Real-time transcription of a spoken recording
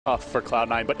tough for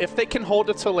Cloud9, but if they can hold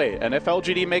it to late, and if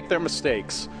LGD make their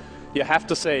mistakes, you have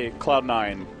to say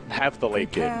Cloud9 have the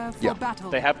late game. Yeah.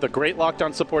 They have the great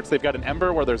lockdown supports. They've got an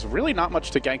Ember where there's really not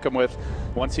much to gank him with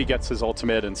once he gets his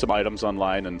ultimate and some items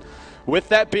online. And with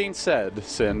that being said,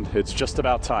 Sind, it's just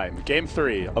about time. Game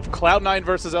 3 of Cloud9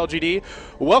 versus LGD.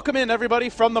 Welcome in, everybody,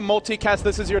 from the multicast.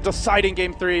 This is your deciding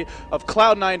Game 3 of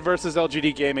Cloud9 versus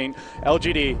LGD Gaming.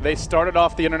 LGD, they started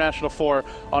off the International 4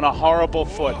 on a horrible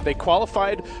foot. They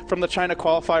qualified from the China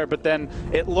qualifier, but then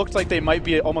it looked like they might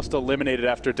be almost eliminated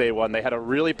after day one. They had a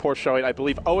really poor showing, I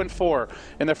believe 0-4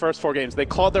 in their first 4 games. They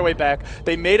clawed their way back.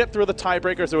 They made it through the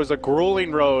tiebreakers. It was a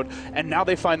grueling road, and now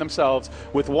they find themselves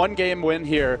with 1 game win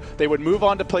here. They would move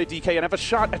on to play DK and have a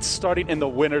shot at starting in the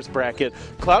winner's bracket.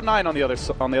 Cloud9 on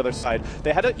the other side.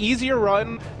 They had an easier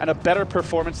run and a better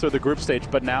performance through the group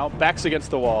stage, but now backs against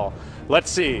the wall.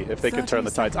 Let's see if they can turn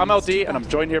the tides. I'm LD, and I'm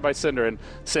joined here by Cinder. And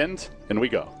Sind, and we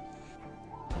go.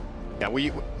 Yeah,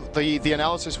 the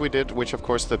analysis we did, which of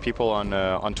course the people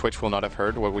on Twitch will not have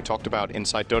heard, what we talked about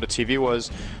inside Dota TV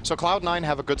was, so Cloud9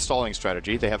 have a good stalling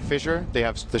strategy. They have Fissure, they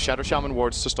have the Shadow Shaman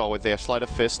wards to stall with, they have Sleight of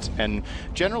Fist, and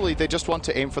generally they just want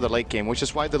to aim for the late game, which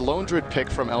is why the Lone Druid pick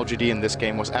from LGD in this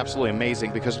game was absolutely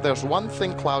amazing, because if there's one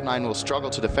thing Cloud9 will struggle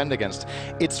to defend against,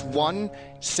 it's one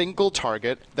single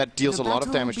target that deals a lot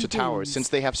of damage to towers. Since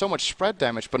they have so much spread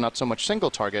damage but not so much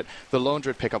single target, the Lone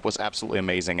Druid pickup was absolutely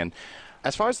amazing. And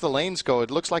as far as the lanes go,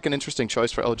 it looks like an interesting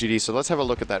choice for LGD, so let's have a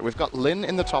look at that. We've got Lin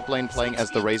in the top lane playing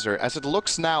as the Razor. As it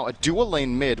looks now, a dual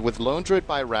lane mid with Lone Druid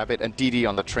by Rabbit and DD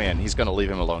on the Treant. He's going to leave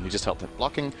him alone. He just held it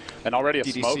blocking. And already a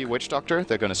DDC smoke. Witch Doctor,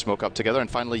 they're going to smoke up together. And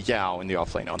finally, Yao in the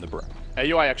offlane on the Bro.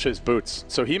 AUI actually has boots,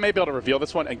 so he may be able to reveal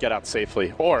this one and get out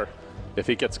safely. Or, if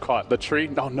he gets caught, the tree,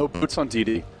 no boots on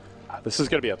DD. This is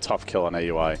going to be a tough kill on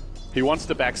AUI. He wants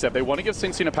to backstep. They want to give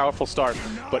Sing a powerful start,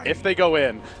 but if they go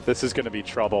in, this is going to be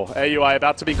trouble. AUI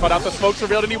about to be caught out. The smoke's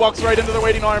revealed, and he walks right into the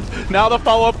waiting arms. Now the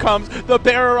follow-up comes. The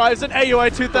bear arrives, and AUI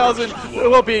 2000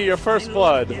 will be your first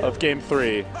blood of Game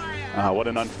 3. What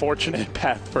an unfortunate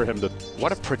path for him to...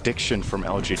 What a prediction from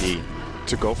LGD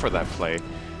to go for that play.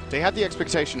 They had the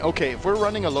expectation, okay, if we're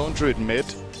running a Lone Druid mid,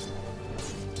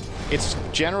 it's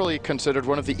generally considered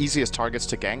one of the easiest targets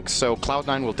to gank, so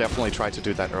Cloud9 will definitely try to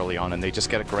do that early on, and they just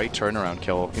get a great turnaround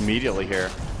kill immediately here,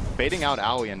 baiting out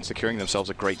Aoi and securing themselves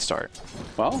a great start.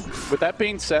 Well, with that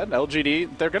being said,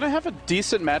 LGD, they're going to have a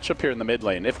decent matchup here in the mid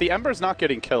lane. If the Ember's not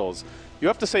getting kills, you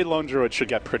have to say Lone Druid should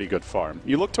get pretty good farm.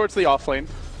 You look towards the offlane,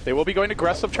 they will be going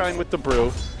aggressive trying with the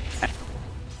Brew,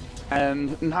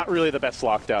 and not really the best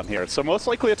lockdown here. So most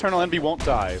likely Eternal Envy won't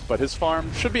die, but his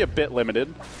farm should be a bit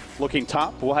limited. Looking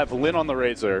top, we'll have Lin on the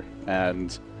Razor,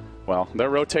 and, well, they're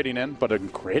rotating in, but a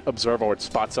great Observer Ward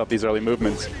spots out these early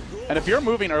movements. And if you're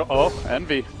moving,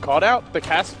 Envy, caught out, the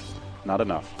cast, not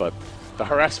enough, but the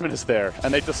harassment is there,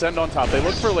 and they descend on top. They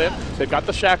look for Lin, they've got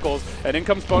the shackles, and in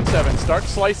comes Bone 7. Start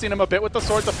slicing him a bit with the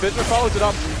sword, the Fissure follows it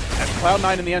up, and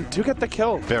Cloud9 in the end do get the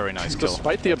kill. Very nice kill.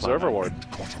 Despite the Observer Ward.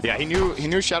 Yeah, he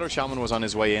knew Shadow Shaman was on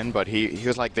his way in, but he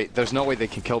was like, there's no way they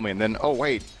can kill me, and then, oh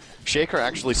wait, Shaker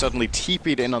actually suddenly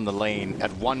TP'd in on the lane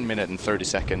at 1 minute and 30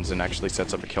 seconds and actually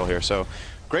sets up a kill here. So,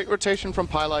 great rotation from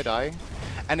Pylite Eye,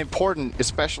 and important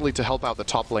especially to help out the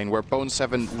top lane where Bone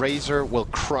 7 Razor will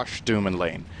crush Doom in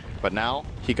lane. But now,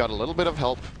 he got a little bit of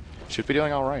help, should be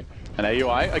doing alright. And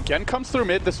AUI again comes through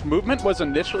mid. This movement was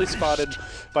initially spotted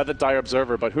by the Dire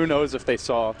Observer, but who knows if they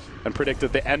saw and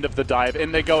predicted the end of the dive.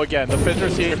 In they go again. The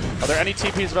Fissure's here. Are there any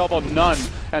TPs available? None.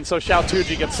 And so Xiao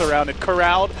Tuji gets surrounded.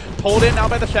 Corralled, pulled in now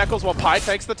by the Shackles while Pi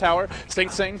takes the tower.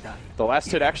 Sing, the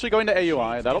last hit actually going to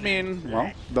AUI. That'll mean,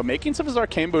 well, the makings of his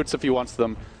Arcane Boots if he wants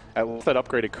them, at least that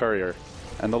upgraded Courier.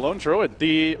 And the Lone Druid,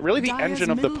 really the engine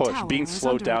of the push, being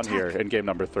slowed down here in game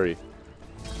number 3.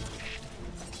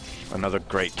 Another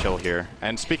great kill here.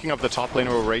 And speaking of the top lane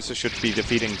where Razor should be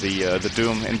defeating the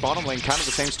Doom, in bottom lane, kind of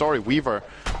the same story. Weaver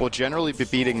will generally be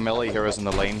beating melee heroes in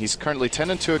the lane. He's currently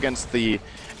 10-2 against the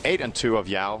 8-2 of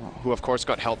Yao, who of course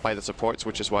got helped by the supports,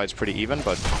 which is why it's pretty even.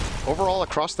 But overall,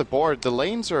 across the board, the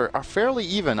lanes are fairly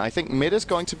even. I think mid is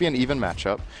going to be an even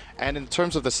matchup. And in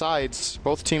terms of the sides,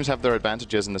 both teams have their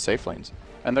advantages in the safe lanes.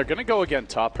 And they're going to go again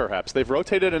top, perhaps. They've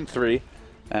rotated in 3.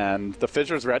 And the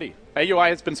Fissure's ready. AUI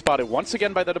has been spotted once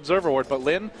again by that Observer Ward, but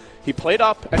Lin, he played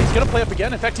up, and he's going to play up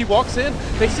again. In fact, he walks in.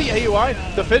 They see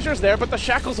AUI. The Fissure's there, but the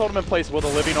Shackles hold him in place. Will the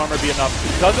Living Armor be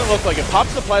enough? Doesn't look like it.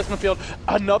 Pops the Plasma Field.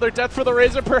 Another death for the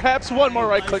Razor, perhaps. One more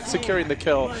right-click securing the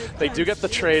kill. They do get the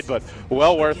trade, but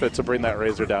well worth it to bring that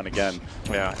Razor down again.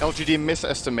 Yeah, LGD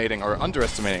misestimating, or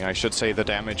underestimating, I should say, the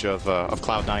damage of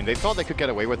Cloud9. They thought they could get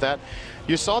away with that.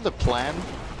 You saw the plan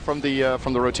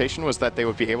from the rotation was that they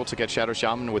would be able to get Shadow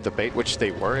Shaman with the bait, which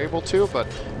they were able to, but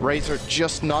Razor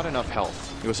just not enough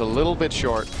health. He was a little bit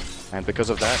short. And because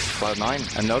of that,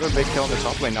 Cloud9, another big kill in the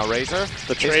top lane. Now Razor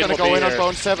is going to go in on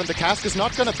Bone 7. The cask is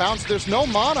not going to bounce. There's no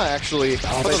mana, actually,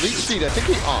 for the leech seed. I think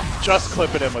he... Just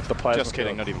clipping him with the plasma. Just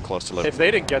kidding, not even close to living. If they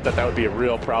didn't get that, that would be a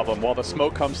real problem. While the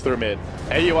smoke comes through mid,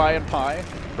 AUI and Pi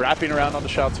wrapping around on the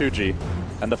Xiao2G.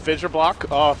 And the fissure block,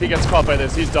 oh, if he gets caught by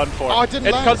this, he's done for. Oh, it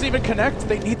didn't land. Doesn't even connect.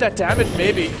 They need that damage,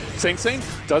 maybe. Sing Sing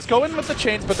does go in with the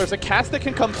chains, but there's a cast that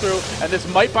can come through, and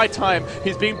this might buy time.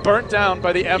 He's being burnt down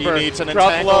by the Ember. He needs an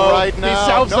entangle right now. He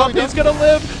salves up, he's going to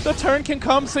live. The turn can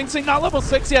come. Sing Sing not level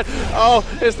 6 yet. Oh,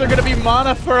 is there going to be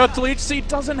mana for a Leech Seed?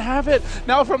 Doesn't have it.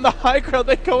 Now from the high ground,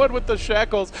 they go in with the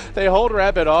shackles. They hold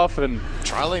Rabbit off, and...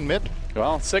 Trial lane mid.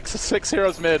 Well, six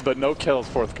heroes mid, but no kills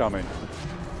forthcoming.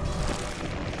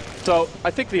 So, I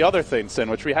think the other thing, Sin,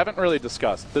 which we haven't really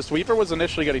discussed, this Weaver was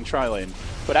initially getting tri-lane,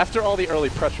 but after all the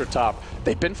early pressure top,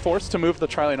 they've been forced to move the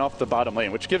tri-lane off the bottom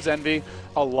lane, which gives Envy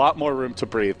a lot more room to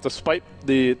breathe. Despite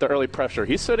the early pressure,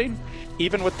 he's sitting,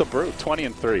 even with the Brute,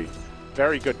 20-3.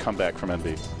 Very good comeback from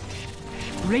Envy.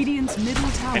 Radiant's middle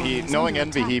tower. And knowing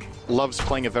Envy, he loves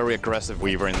playing a very aggressive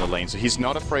Weaver in the lane, so he's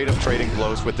not afraid of trading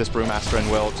blows with this Brewmaster and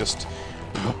will just...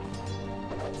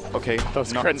 Okay,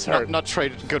 those crits hurt. Not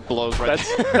trade good blows, right?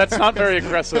 That's not very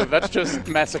aggressive. That's just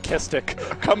masochistic.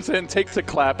 Comes in, takes a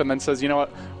clap, and then says, you know what,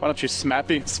 why don't you smack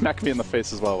me in the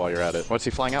face as well while you're at it. What's he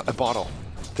flying out? A bottle.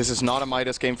 This is not a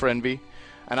Midas game for Envy.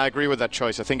 And I agree with that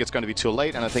choice. I think it's going to be too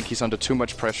late, and I think he's under too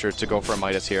much pressure to go for a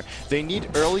Midas here. They need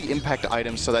early impact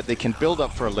items so that they can build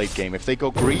up for a late game. If they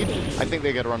go greed, I think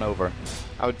they get run over.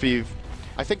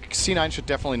 I think C9 should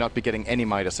definitely not be getting any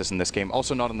Midases in this game,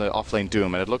 also not in the offlane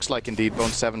Doom, and it looks like indeed Bone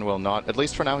 7 will not. At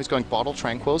least for now, he's going Bottle,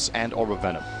 Tranquils, and Orb of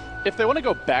Venom. If they want to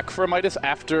go back for a Midas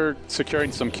after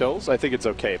securing some kills, I think it's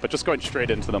okay, but just going straight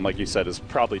into them, like you said, is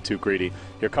probably too greedy.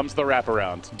 Here comes the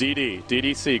wraparound. DD,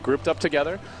 DDC, grouped up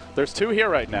together. There's two here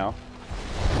right now.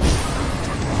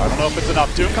 I don't know if it's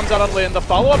enough. Doom comes out on Lin. The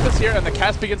follow-up is here, and the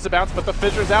cast begins to bounce, but the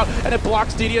fissure's out, and it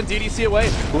blocks DD and DDC away.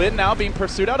 Lin now being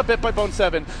pursued out a bit by Bone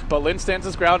 7, but Lin stands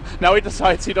his ground. Now he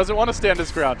decides he doesn't want to stand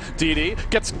his ground. DD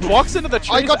walks into the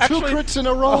trees. I got two crits in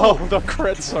a row. Oh, the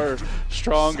crits are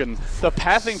strong, and the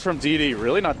pathing from DD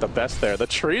really not the best there. The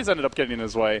trees ended up getting in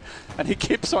his way, and he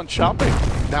keeps on chopping.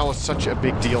 That was such a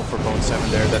big deal for Bone 7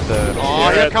 there that the...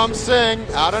 Oh, here comes Sing,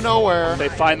 out of nowhere. They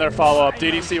find their follow-up.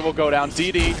 DDC will go down.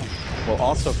 DD will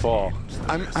also fall.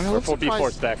 I'm a little surprised. Be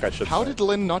forced back, I should How say. did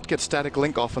Lin not get static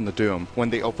link off on the Doom when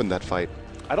they opened that fight?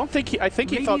 I think he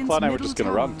thought Cloud9 were just going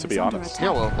to run, to be honest. Yeah,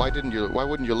 well, why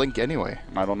wouldn't you link anyway?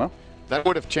 I don't know. That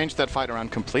would have changed that fight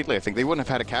around completely, I think. They wouldn't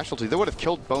have had a casualty. They would have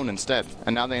killed Bone instead,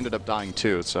 and now they ended up dying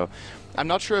too. So I'm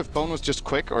not sure if Bone was just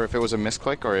quick, or if it was a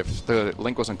misclick, or if the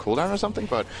link was on cooldown or something,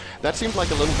 but that seemed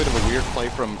like a little bit of a weird play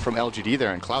from LGD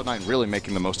there, and Cloud9 really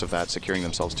making the most of that, securing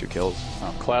themselves 2 kills.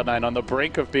 Oh, Cloud9 on the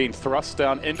brink of being thrust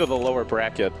down into the lower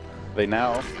bracket. They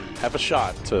now have a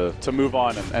shot to move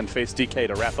on and face DK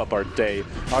to wrap up our day,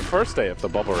 our first day of the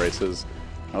bubble races.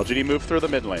 LGD move through the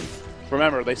mid lane.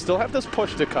 Remember, they still have this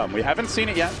push to come. We haven't seen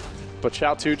it yet, but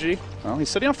Xiao2G, well, he's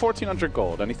sitting on 1,400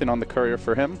 gold. Anything on the courier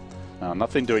for him? No,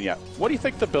 nothing doing yet. What do you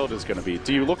think the build is going to be?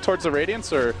 Do you look towards the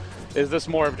Radiance, or is this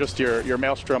more of just your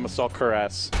Maelstrom, Assault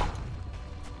Cuirass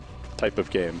type of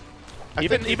game?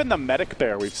 Even the Medic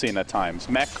Bear we've seen at times.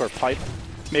 Mech or Pipe,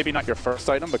 maybe not your first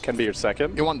item, but can be your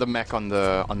second. You want the Mech on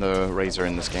the Razor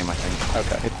in this game, I think.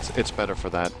 Okay. It's better for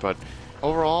that, but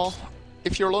overall,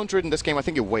 if you're lone druid in this game, I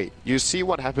think you wait. You see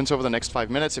what happens over the next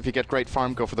 5 minutes. If you get great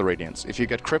farm, go for the Radiance. If you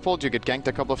get crippled, you get ganked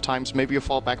a couple of times, maybe you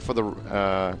fall back for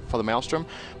the Maelstrom.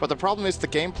 But the problem is the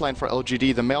game plan for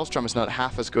LGD, the Maelstrom is not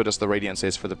half as good as the Radiance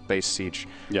is for the base Siege.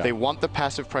 Yeah. They want the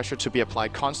passive pressure to be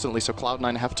applied constantly, so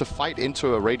Cloud9 have to fight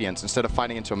into a Radiance instead of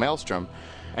fighting into a Maelstrom.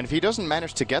 And if he doesn't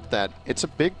manage to get that, it's a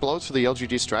big blow to the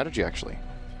LGD strategy, actually.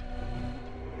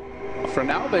 For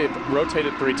now, they've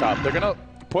rotated 3 top. They're going to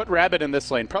put Rabbit in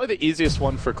this lane, probably the easiest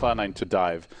one for Cloud9 to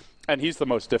dive, and he's the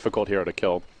most difficult hero to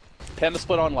kill. Panda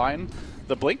split online,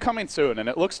 the Blink coming soon, and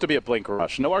it looks to be a Blink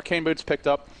rush. No Arcane Boots picked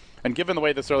up, and given the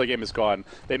way this early game is gone,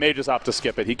 they may just opt to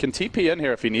skip it. He can TP in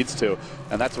here if he needs to,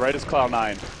 and that's right as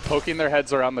Cloud9, poking their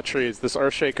heads around the trees. This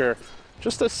Earthshaker,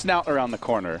 just a snout around the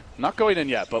corner. Not going in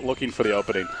yet, but looking for the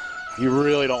opening. You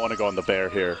really don't want to go on the bear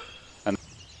here, and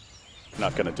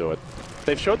not going to do it.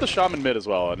 They've showed the Shaman mid as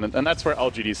well, and that's where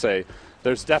LGD say,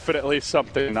 there's definitely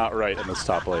something not right in this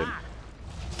top lane.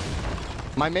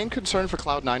 My main concern for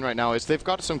Cloud9 right now is they've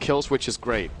got some kills, which is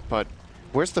great, but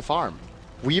where's the farm?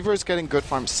 Weaver's getting good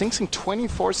farm. Sing Sing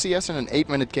 24 CS in an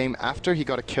 8-minute game after he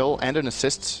got a kill and an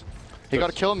assist. He got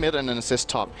a kill mid and an assist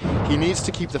top. He needs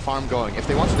to keep the farm going. If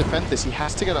they want to defend this, he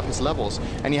has to get up his levels,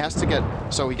 and he has to get...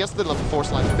 So he gets the level 4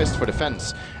 Slide Fist for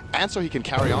defense, and so he can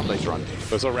carry on later on.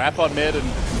 There's a wrap on mid, and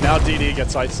now DD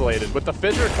gets isolated. With the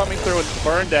fissure coming through and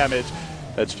burn damage,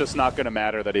 it's just not going to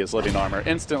matter that he has living armor.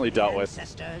 Instantly dealt with.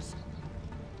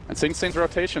 And Sing Sing's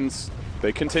rotations,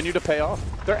 they continue to pay off.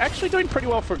 They're actually doing pretty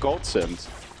well for gold sims,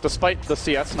 despite the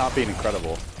CS not being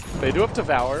incredible. They do have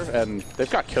Devour, and they've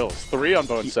got kills. 3 on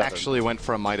Bone 7. He actually went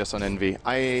for a Midas on Envy.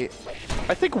 I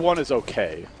think 1 is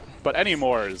okay, but any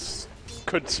more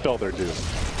could spill their doom.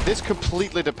 This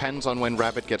completely depends on when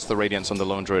Rabbit gets the Radiance on the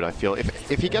Lone Druid, I feel.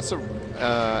 If he gets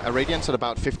a Radiance at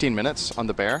about 15 minutes on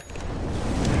the Bear,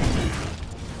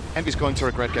 Envy's going to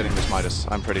regret getting this Midas,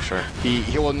 I'm pretty sure.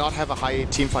 He will not have a high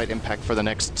teamfight impact for the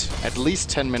next at least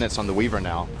 10 minutes on the Weaver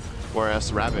now,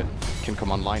 whereas Rabbit can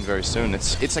come online very soon.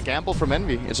 It's a gamble from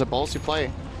Envy. It's a ballsy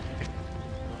play.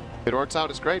 If it works out,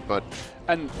 it's great, but...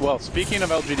 And, well, speaking of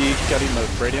LGD getting the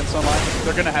Radiance online,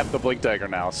 they're going to have the Blink Dagger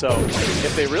now. So,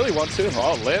 if they really want to...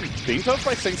 Oh, Lin, being toast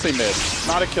by Sing Sing mid.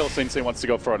 Not a kill, Sing Sing wants to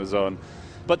go for on his own.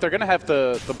 But they're going to have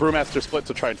the Brewmaster split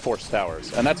to try and force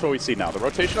towers. And that's what we see now. The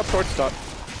rotation up towards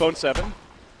Bone 7.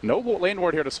 No lane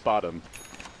ward here to spot him.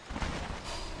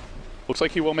 Looks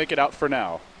like he will make it out for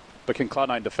now. But can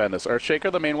Cloud9 defend this?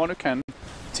 Earthshaker, the main one who can.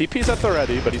 TP's at the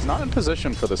ready, but he's not in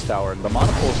position for this tower, and the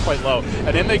mana pool is quite low.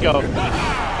 And in they go.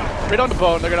 Straight on the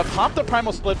Bone. They're going to pop the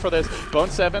Primal Split for this. Bone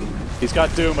 7, he's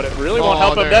got Doom, but it really won't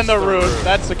help him. Then the Root.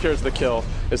 That secures the kill.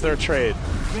 Is there a trade?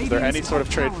 Is there any sort of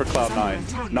trade for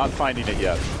Cloud9? Not finding it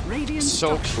yet.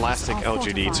 So classic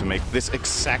LGD to make this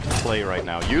exact play right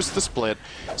now. Use the split,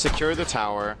 secure the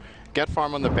tower, get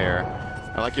farm on the Bear.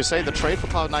 And like you say, the trade for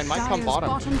Cloud9 might come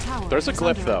bottom. There's a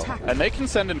glyph though, and they can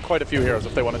send in quite a few heroes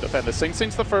if they want to defend this. Sing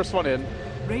Sing's the first one in.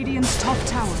 Radiant's top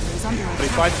tower is under attack. But he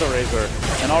finds the Razor,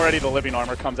 and already the living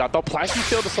armor comes out. They'll Plasma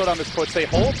Shield to slow down this push. They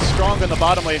hold strong in the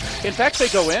bottom lane. In fact, they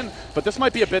go in, but this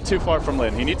might be a bit too far from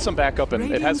Lin. He needs some backup,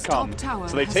 and it has come.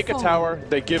 So they take a tower,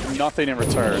 they give nothing in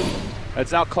return.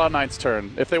 It's now Cloud9's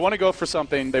turn. If they want to go for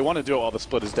something, they want to do it while the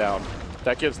split is down.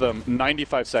 That gives them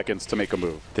 95 seconds to make a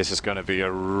move. This is going to be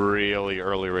a really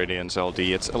early Radiance LD.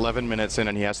 It's 11 minutes in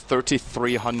and he has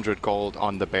 3,300 gold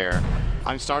on the Bear.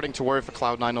 I'm starting to worry for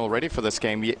Cloud9 already for this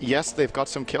game. Yes, they've got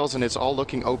some kills and it's all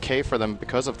looking okay for them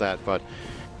because of that, but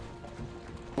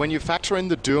when you factor in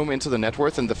the Doom into the net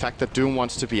worth and the fact that Doom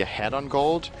wants to be ahead on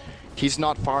gold, he's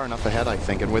not far enough ahead, I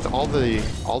think. And with all the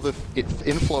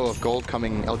inflow of gold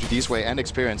coming LGD's way and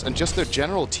experience and just their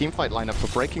general teamfight lineup for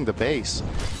breaking the base,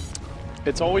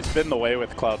 it's always been the way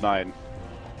with Cloud9.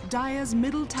 Dire's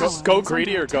middle tower go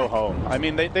greedy or go home. I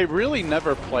mean, they really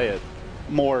never play it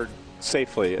more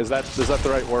safely. Is that the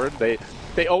right word?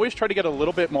 They always try to get a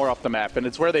little bit more off the map, and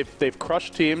it's where they've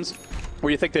crushed teams where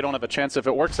you think they don't have a chance. If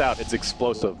it works out, it's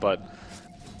explosive, but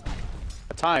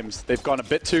at times they've gone a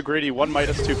bit too greedy, one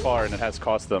Midas too far, and it has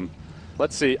cost them.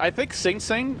 Let's see. I think Sing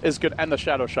Sing is good, and the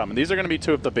Shadow Shaman. These are going to be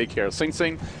two of the big heroes. Sing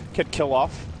Sing can kill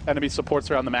off enemy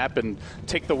supports around the map and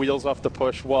take the wheels off the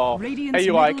push, while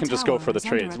AUI can just go for the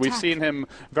trades. We've seen him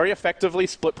very effectively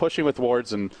split pushing with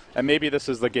wards, and maybe this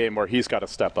is the game where he's got to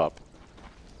step up.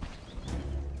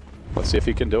 Let's see if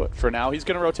he can do it. For now, he's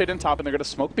going to rotate in top, and they're going to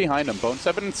smoke behind him. Bone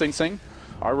 7 and Sing Sing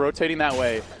are rotating that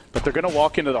way, but they're going to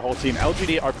walk into the whole team.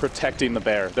 LGD are protecting the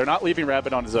Bear. They're not leaving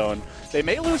Rabbit on his own. They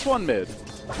may lose one mid.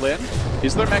 Lin,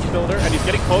 he's their mech builder, and he's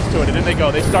getting close to it, and in they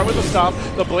go. They start with the Stomp.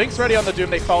 The Blink's ready on the Doom.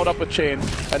 They followed up with Chain,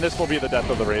 and this will be the death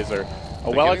of the Razor.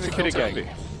 A well-executed gank.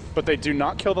 But they do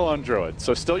not kill the Lone Druid,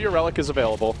 so still your Relic is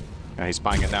available. Yeah, he's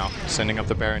buying it now, sending up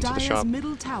the Bear into the shop.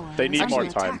 They need more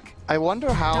time. I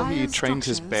wonder how he trained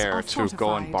his Bear to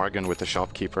go and bargain with the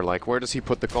shopkeeper. Like, where does he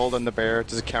put the gold on the Bear?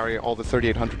 Does it carry all the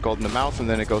 3,800 gold in the mouth, and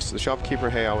then it goes to the shopkeeper?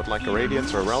 Hey, I would like a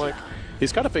Radiance or a Relic.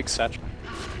 He's got a big satchel.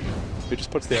 He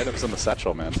just puts the items in the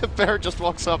satchel, man. The Bear just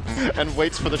walks up and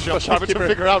waits for the shopkeeper to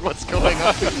figure out what's going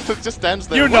on. Just stands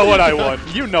there. You know what I want.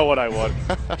 You know what I want.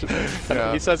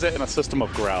 Yeah. He says it in a system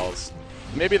of growls.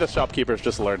 Maybe the shopkeepers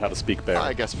just learned how to speak Bear.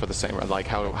 I guess for the same, like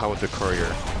how would the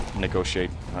courier negotiate?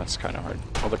 That's kind of hard.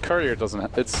 Well, the courier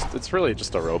doesn't. It's really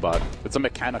just a robot. It's a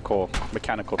mechanical.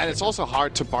 And it's also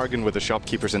hard to bargain with the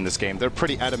shopkeepers in this game. They're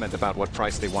pretty adamant about what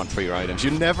price they want for your items.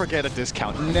 You never get a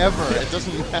discount. Never. It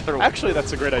doesn't matter. Actually,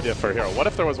 that's a great idea for a hero. What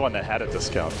if there was one that had a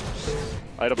discount?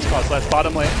 Items cost less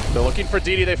bottom lane. They're looking for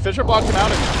DD. They fissure blocked him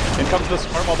out, and in comes the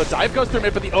Storm. While the dive goes through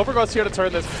mid, but the over goes here to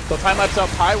turn this. The time lapse out.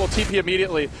 Pi will TP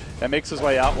immediately and makes his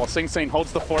way out, while Sing Sing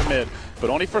holds the 4 mid, but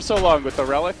only for so long with the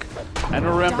Relic. And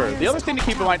remember, the other thing to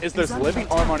keep in mind is there's living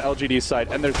armor on LGD's side,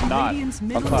 and there's not on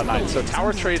Cloud9. So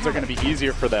tower trades are going to be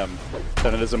easier for them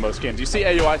than it is in most games. You see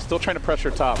AUI still trying to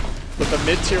pressure top, but the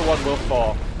mid-tier one will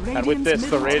fall. And with this,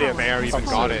 the Radiant Bear even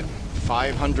got it.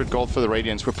 500 gold for the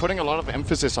Radiants. We're putting a lot of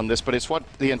emphasis on this, but it's what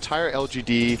the entire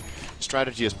LGD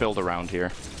strategy is built around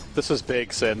here. This is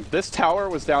big, Sin. This tower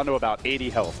was down to about 80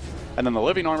 health, and then the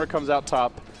living armor comes out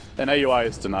top, and AUI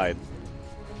is denied.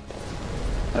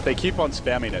 If they keep on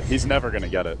spamming it, he's never going to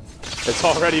get it. It's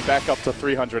already back up to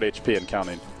 300 HP and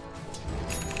counting.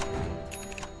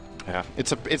 Yeah,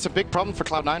 it's a big problem for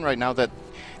Cloud9 right now that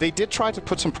they did try to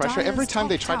put some pressure. Every time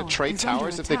they try to trade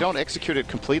towers, if they don't execute it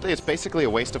completely, it's basically a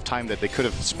waste of time that they could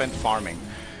have spent farming.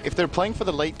 If they're playing for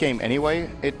the late game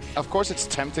anyway, of course it's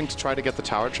tempting to try to get the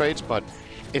tower trades, but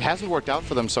it hasn't worked out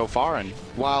for them so far. And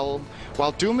while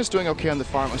Doom is doing okay on the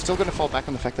farm, I'm still going to fall back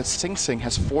on the fact that Sing Sing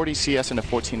has 40 CS in a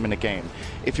 14-minute game.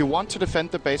 If you want to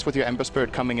defend the base with your Ember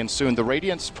Spirit coming in soon, the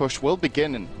Radiance push will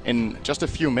begin in just a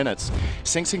few minutes.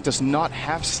 Sing Sing does not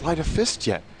have Sleight of Fist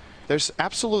yet. There's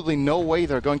absolutely no way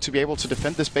they're going to be able to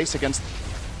defend this base against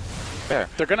Bear.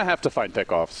 They're going to have to find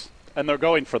pickoffs, and they're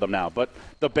going for them now, but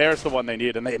the Bear's the one they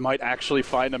need, and they might actually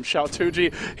find him.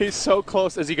 Xiaotuji, he's so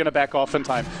close. Is he going to back off in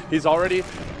time? He's already,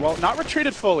 well, not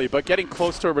retreated fully, but getting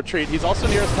close to a retreat. He's also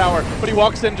near his tower, but he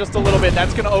walks in just a little bit.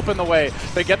 That's going to open the way.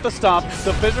 They get the stomp.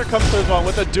 The Fissure comes through as well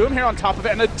with a Doom here on top of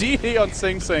it, and a DD on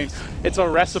Sing Sing. It's a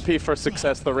recipe for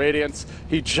success. The Radiance,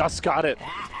 he just got it.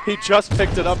 He just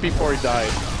picked it up before he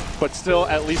died. But still,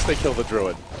 at least they kill the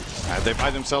Druid. They buy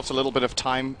themselves a little bit of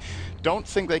time. Don't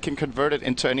think they can convert it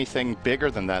into anything bigger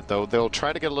than that, though. They'll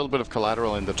try to get a little bit of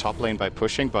collateral in the top lane by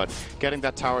pushing, but getting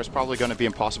that tower is probably going to be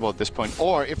impossible at this point.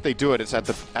 Or if they do it, it's at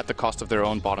the cost of their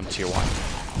own bottom tier 1.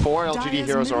 4 LGD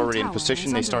heroes are already in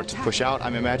position. They start to push out.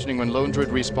 I'm imagining when Lone Druid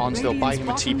respawns, they'll buy him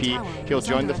a TP, he'll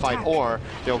join the fight, or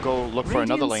they'll go look for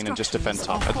another lane and just defend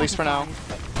top. At least for now.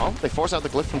 Oh, they force out the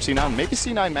glyph from C9. Maybe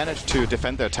C9 managed to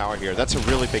defend their tower here. That's a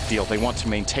really big deal. They want to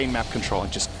maintain map control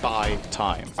and just buy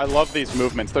time. I love these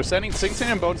movements. They're sending Sing Sing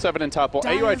and Bone 7 in top while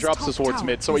AUI drops his towards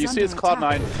mid. So what you see is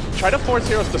Cloud9 try to force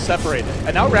heroes to separate.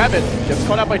 And now Rabbit gets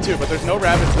caught out by 2, but there's no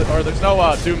Rabbits, or there's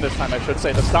no Doom this time, I should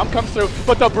say. The Stomp comes through,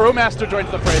 but the Brewmaster joins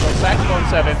the fray. They'll sack Bone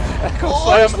 7. Echo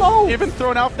Slam even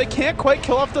thrown out. They can't quite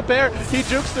kill off the Bear. He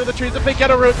jukes through the trees. If they get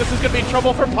a root, this is going to be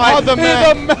trouble for Pi. Oh, the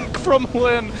mech from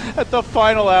Lin at the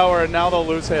final hour, and now they'll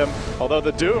lose him. Although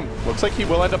the Doom looks like he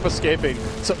will end up escaping.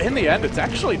 So in the end, it's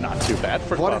actually not too bad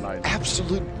for Cloud9. What an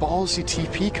absolute ballsy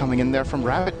TP coming in there from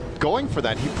Rabbit. Going for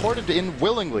that. He ported in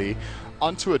willingly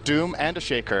onto a Doom and a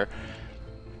Shaker.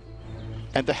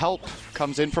 And the help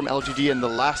comes in from LGD in the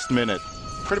last minute.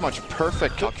 Pretty much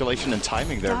perfect calculation and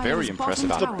timing there. Very impressive.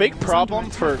 The big problem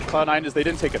for Cloud9 is they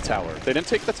didn't take a tower. They didn't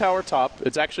take the tower top.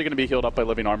 It's actually going to be healed up by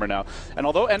living armor now. And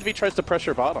although Envy tries to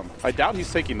pressure bottom, I doubt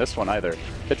he's taking this one either.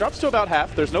 It drops to about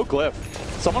half. There's no glyph.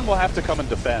 Someone will have to come and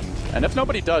defend. And if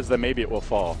nobody does, then maybe it will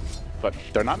fall. But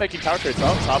they're not making tower trades.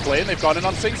 Oh, top lane, they've gone in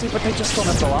on Sing Sing, but they just don't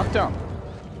have the lockdown.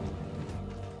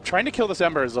 Trying to kill this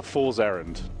Ember is a fool's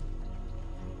errand.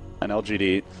 And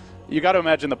LGD, you got to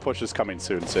imagine the push is coming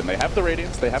soon, Sin. They have the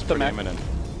Radiance, they have the mech.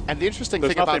 And the interesting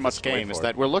thing about this game is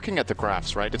that we're looking at the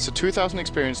graphs, right? It's a 2,000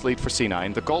 experience lead for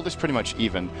C9. The gold is pretty much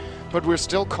even, but we're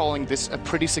still calling this a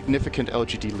pretty significant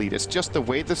LGD lead. It's just the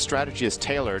way the strategy is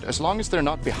tailored. As long as they're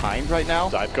not behind right now,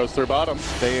 dive goes through bottom.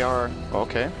 They are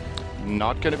okay.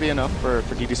 Not going to be enough for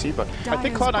DDC, but I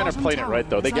think Cloud9 are playing it right,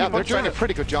 though. They're doing a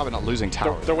pretty good job at not losing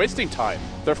towers. They're wasting time.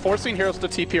 They're forcing heroes to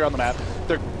TP around the map.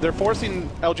 They're forcing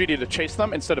LGD to chase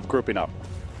them instead of grouping up.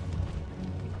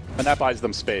 And that buys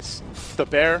them space. The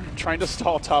Bear trying to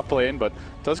stall top lane, but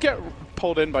does get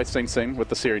pulled in by Sing Sing with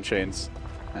the Searing Chains.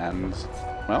 And,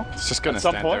 well, it's just going to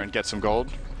stand there and get some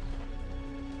gold.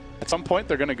 At some point,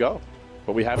 they're going to go.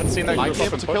 But we haven't seen that. Might be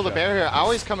able to kill the Bear here.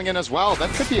 Aui's coming in as well.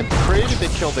 That could be a pretty big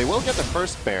kill. They will get the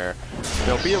first Bear.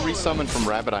 There'll be a resummon from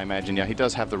Rabbit, I imagine. Yeah, he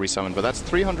does have the resummon, but that's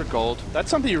 300 gold. That's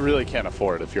something you really can't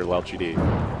afford if you're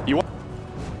LGD. You want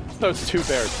those 2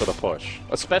 Bears for the push,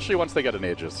 especially once they get an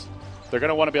Aegis. They're going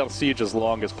to want to be able to siege as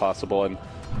long as possible, and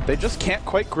They just can't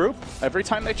quite group. Every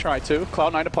time they try to,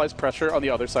 Cloud9 applies pressure on the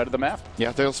other side of the map.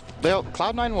 Yeah,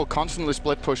 Cloud9 will constantly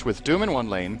split push with Doom in one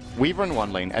lane, Weaver in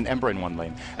one lane, and Ember in one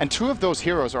lane. And two of those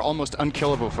heroes are almost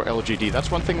unkillable for LGD.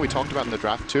 That's one thing we talked about in the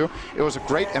draft too. It was a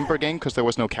great Ember game because there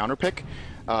was no counter pick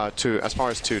as far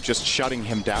as to just shutting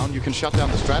him down. You can shut down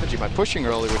the strategy by pushing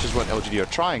early, which is what LGD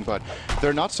are trying, but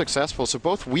they're not successful. So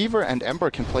both Weaver and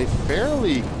Ember can play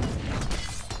with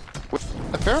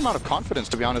a fair amount of confidence,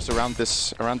 to be honest, around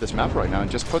this map right now, and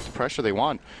just put the pressure they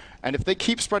want. And if they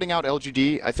keep spreading out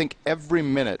LGD, I think every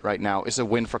minute right now is a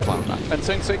win for Cloud9. And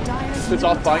Sing Sing is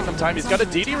off buying them time. He's got a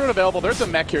DD rune available. There's a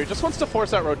mech here. He just wants to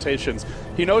force out rotations.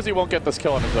 He knows he won't get this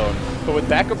kill on his own. But with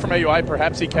backup from AUI,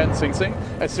 perhaps he can. Sing Sing,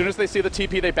 as soon as they see the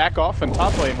TP, they back off. And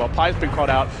top lane, well, Pie's been caught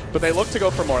out, but they look to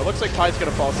go for more. It looks like Pie's going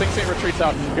to fall. Sing Sing retreats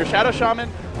out. Your Shadow Shaman,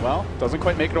 well, doesn't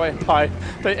quite make it away. Pie,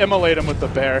 they immolate him with the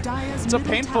bear. It's a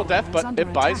painful death, but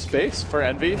it buys space for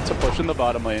Envy to push in the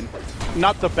bottom lane.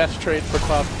 Not the best trade for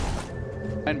Cloud.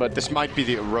 But this might be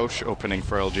the Roche opening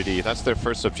for LGD. That's their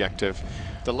first objective.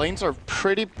 The lanes are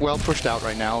pretty well pushed out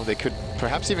right now. They could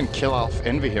perhaps even kill off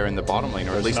Envy here in the bottom lane,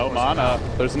 or at least no mana.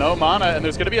 There's no mana, and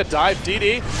there's going to be a dive.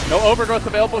 DD, no overgrowth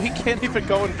available. He can't even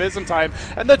go in Viz in time.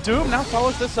 And the Doom now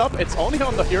follows this up. It's only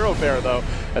on the hero bear, though,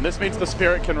 and this means the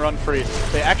Spirit can run free.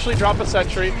 They actually drop a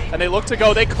sentry, and they look to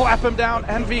go. They clap him down.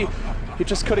 Envy, he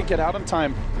just couldn't get out in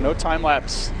time. No time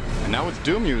lapse. And now with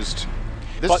Doom used,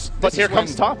 but here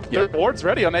comes top. Yeah. Their ward's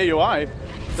ready on AUI.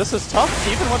 This is tough,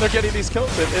 even when they're getting these kills.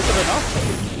 It isn't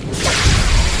enough.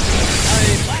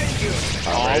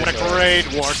 Oh, what a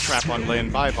great ward trap on Lin.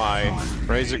 Bye-bye.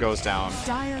 Razor goes down.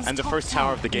 And the first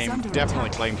tower of the game definitely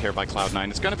claimed here by Cloud9.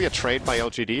 It's going to be a trade by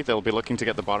LGD. They'll be looking to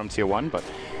get the bottom tier 1, but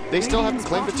they still haven't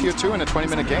claimed a tier 2 in a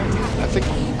 20-minute game.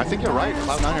 I think you're right.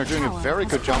 Cloud9 are doing a very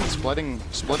good job splitting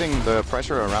the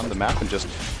pressure around the map and just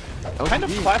kind of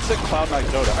classic Cloud9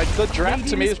 Dota. The draft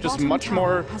to me is just much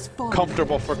more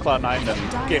comfortable for Cloud9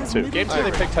 than Game 2. Game 2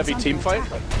 they picked heavy team fight,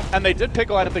 and they did pick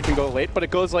a lineup that can go late, but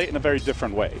it goes late in a very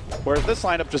different way. Whereas this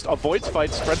lineup just avoids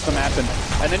fights, spreads the map,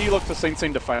 and then you look to Sing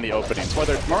Sing to find the openings.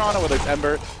 Whether it's Mirana, whether it's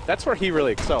Ember, that's where he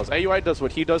really excels. AUI does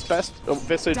what he does best,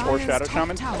 Visage or Shadow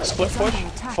Shaman, split push,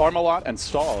 farm a lot, and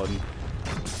stall. And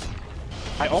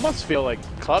I almost feel like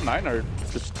Cloud9 are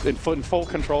just in full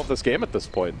control of this game at this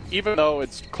point. Even though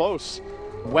it's close,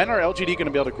 when are LGD going to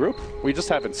be able to group? We just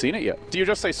haven't seen it yet. Do you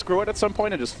just say screw it at some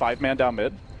point and just 5-man down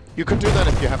mid? You could do that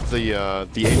if you have the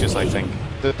Aegis, I think.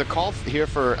 The call here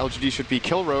for LGD should be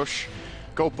kill Roche,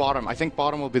 go bottom. I think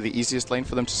bottom will be the easiest lane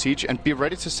for them to siege, and be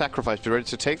ready to sacrifice, be ready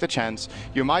to take the chance.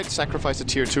 You might sacrifice a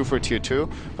tier 2 for a tier 2,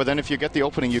 but then if you get the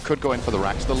opening, you could go in for the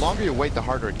racks. The longer you wait, the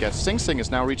harder it gets. Sing Sing is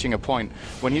now reaching a point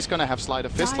when he's going to have Sleight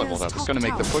of Fist leveled up. It's going to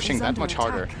make the pushing that much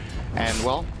harder. And,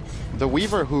 well, the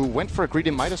Weaver, who went for a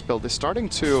greedy Midas build, is starting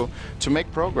to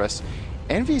make progress.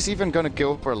 Envy's even going to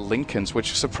go for Linken's,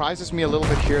 which surprises me a little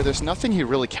bit here. There's nothing he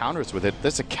really counters with it.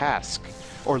 There's a Cask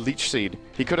or Leech Seed.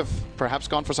 He could have perhaps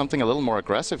gone for something a little more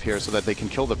aggressive here so that they can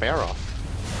kill the bear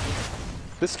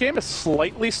off. This game is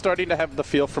slightly starting to have the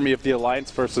feel for me of the Alliance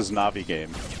versus Na'Vi game,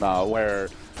 where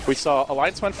we saw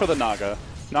Alliance went for the Naga,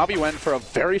 Na'Vi went for a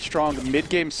very strong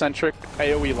mid-game-centric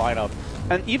AoE lineup,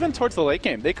 and even towards the late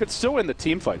game, they could still win the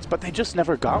team fights, but they just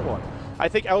never got one. I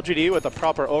think LGD, with a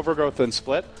proper overgrowth and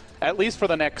split, at least for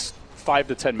the next 5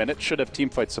 to 10 minutes, should have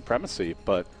teamfight supremacy,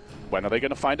 but when are they going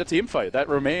to find a team fight? That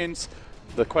remains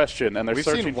the question, and they're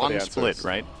searching for the answers. We've seen one split,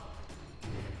 right?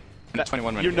 In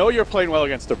 21 minutes. You know you're playing well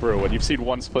against a Brew when you've seen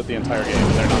one split the entire game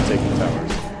and they're not taking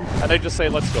towers. And they just say,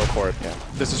 let's go for it. Yeah,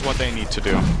 this is what they need to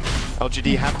do.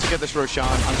 LGD have to get this Roshan.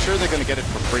 I'm sure they're going to get it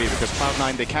for free because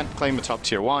Cloud9, they can't claim a top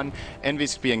tier 1.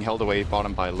 Envy's being held away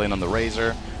bottom by Lin on the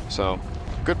Razor. So,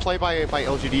 good play by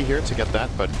LGD here to get that,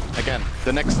 but again,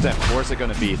 the next step, where's it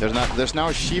going to be? There's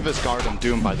now Shiva's Guard on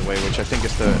Doom, by the way, which I think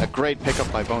is a great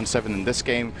pickup by Bone7 in this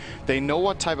game. They know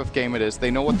what type of game it is, they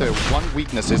know what their one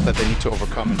weakness is that they need to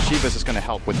overcome, and Shiva's is going to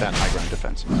help with that high ground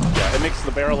defense. Yeah, it makes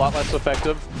the bear a lot less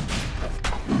effective.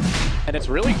 And it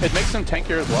makes him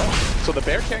tankier as well. So the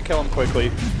bear can't kill him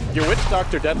quickly. Your Witch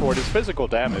Doctor Death Ward is physical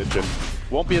damage and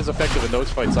won't be as effective in those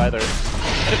fights either.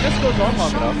 And if this goes on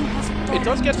long enough, it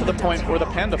does get to the point where the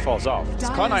Panda falls off.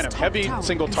 Cloud9 have heavy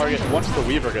single target once the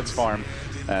Weaver gets farmed.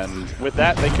 And with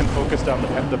that, they can focus down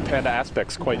the Panda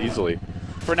aspects quite easily.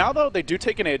 For now, though, they do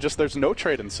take an Aegis. There's no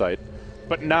trade in sight.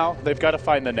 But now they've got to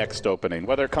find the next opening,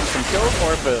 whether it comes from kills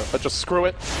or if just screw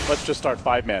it, let's just start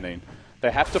 5-manning. They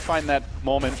have to find that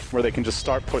moment where they can just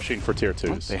start pushing for tier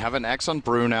 2s. They have an X on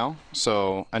Brew now,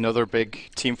 so another big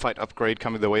team fight upgrade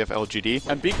coming the way of LGD.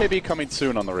 And BKB coming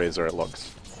soon on the Razor, it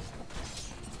looks.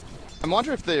 I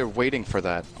wonder if they're waiting for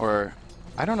that, or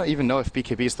I don't even know if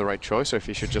BKB is the right choice or if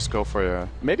you should just go for...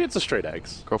 Maybe it's a straight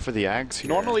eggs. Go for the eggs here.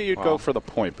 Normally you'd go for the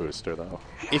point booster, though.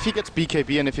 If he gets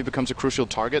BKB and if he becomes a crucial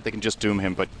target, they can just doom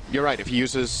him. But you're right, if he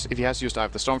has used Eye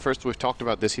of the Storm first, we've talked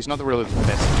about this, he's not really the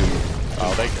best doom.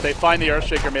 Oh, they find the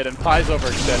Earthshaker mid, and Pie's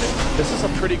overextended. This is a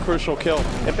pretty crucial kill.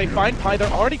 If they find Pie,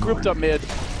 they're already grouped up mid,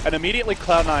 and immediately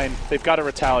Cloud9, they've got to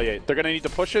retaliate. They're going to need to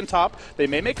push in top. They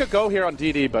may make a go here on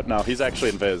DD, but no, he's actually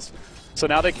in Viz. So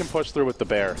now they can push through with the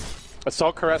Bear.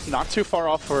 Assault Caress not too far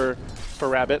off for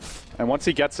Rabbit, and once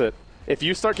he gets it, if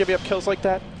you start giving up kills like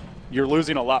that, you're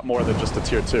losing a lot more than just a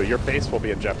tier 2. Your base will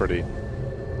be in jeopardy.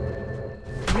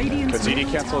 Could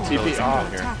DD cancel a TP? Oh,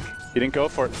 here. He didn't go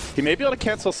for it. He may be able to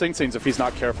cancel Sing Sings if he's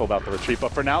not careful about the retreat,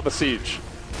 but for now, the Siege.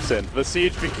 Sin. The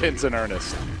Siege begins in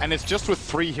earnest. And it's just with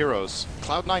 3 heroes.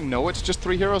 Cloud9 know it's just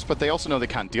 3 heroes, but they also know they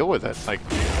can't deal with it. Like,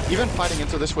 even fighting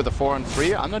into this with a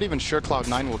 4-on-3, I'm not even sure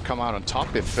Cloud9 will come out on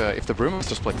top if the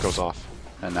Brewmaster split goes off.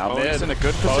 And now mid. He's in a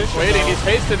good Bo's position. waiting, he's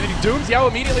hasted, and he dooms Yao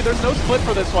immediately. There's no split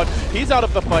for this one. He's out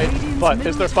of the fight, but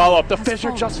is there follow-up? The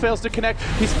Fissure just fails to connect.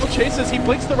 He still chases, he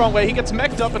blinks the wrong way, he gets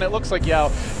mech'd up, and it looks like Yao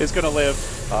is going to live.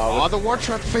 The War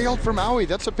Trap failed from Aoi.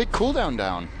 That's a big cooldown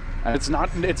down. And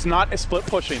it's not a split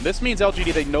pushing. This means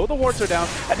LGD, they know the wards are down,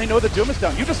 and they know the Doom is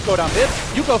down. You just go down mid,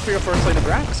 you go for your first lane of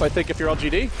Rax, I think, if you're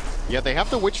LGD. Yeah, they have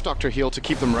the Witch Doctor heal to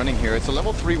keep them running here. It's a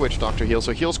level 3 Witch Doctor heal,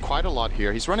 so heals quite a lot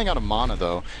here. He's running out of mana,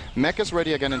 though. Mech is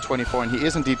ready again in 24, and he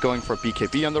is indeed going for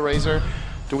BKB on the Razor.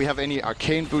 Do we have any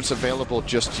Arcane Boots available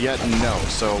just yet? No.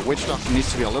 So Witch Doctor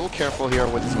needs to be a little careful here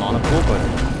with his mana pool,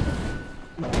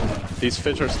 but... These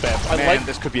Fissure spams. Man,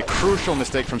 this could be a crucial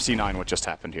mistake from C9, what just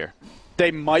happened here. They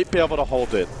might be able to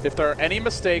hold it. If there are any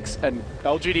mistakes and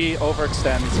LGD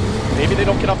overextends, maybe they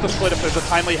don't get off the split if there's a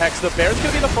timely Hex. The Bear's going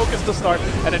to be the focus to start,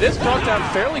 and it is brought down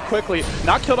fairly quickly.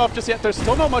 Not killed off just yet. There's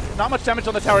still not much damage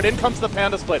on the tower. And in comes the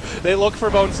Panda split. They look for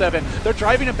Bone 7. They're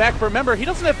driving him back, but remember, he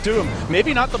doesn't have Doom.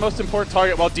 Maybe not the most important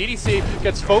target, while DDC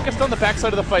gets focused on the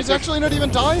backside of the fight. He's actually not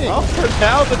even dying. Well, for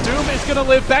now, the Doom is going to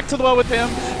live back to the well with him.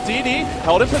 DD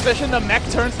held in position. The mech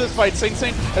turns this fight. Sing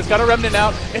Sing has got a Remnant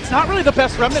out. It's not really the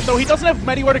best Remnant, though. He doesn't have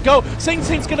anywhere to go. Sing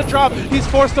Sing's gonna drop. He's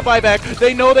forced to buy back.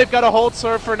 They know they've got a hold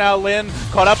serve for now. Lin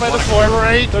caught up by the swarm.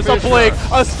 There's a blink,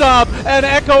 a stomp, an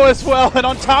echo as well. And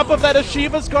on top of that, a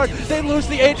Shiva's guard. They lose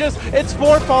the Aegis. It's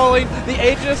 4 falling.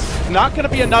 The Aegis not gonna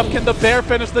be enough. Can the Bear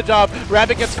finish the job?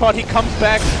 Rabbit gets caught. He comes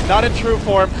back, not in true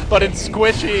form, but in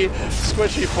squishy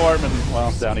form. And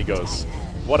well, down he goes.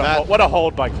 What a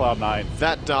hold by Cloud9.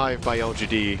 That dive by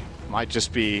LGD might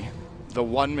just be the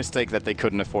one mistake that they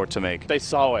couldn't afford to make. They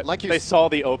saw it. They saw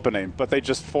the opening, but they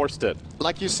just forced it.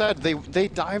 Like you said, they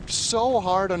dived so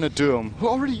hard on a Doom, who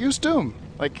already used Doom.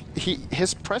 Like,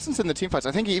 his presence in the teamfights,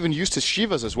 I think he even used his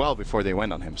Shivas as well before they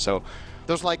went on him. So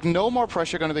there's like no more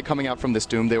pressure going to be coming out from this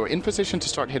Doom. They were in position to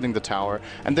start hitting the tower,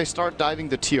 and they start diving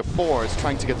the tier 4s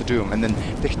trying to get the Doom, and then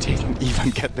they didn't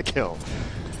even get the kill.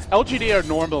 LGD are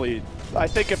normally, I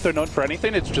think if they're known for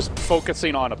anything, it's just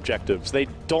focusing on objectives. They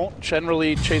don't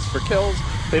generally chase for kills.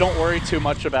 They don't worry too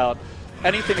much about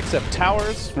anything except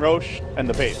towers, Roche, and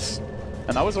the base.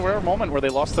 And that was a rare moment where they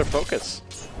lost their focus.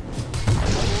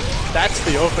 That's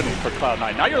the opening for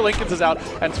Cloud9. Now your Lincoln's is out,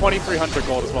 and 2,300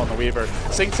 gold as well in the Weaver.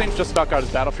 Sing Sing's just about got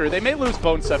his Battle Fury. They may lose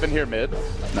Bone 7 here mid.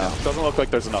 No, doesn't look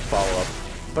like there's enough follow-up.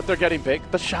 But they're getting big.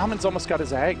 The Shaman's almost got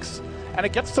his eggs. And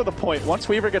it gets to the point, once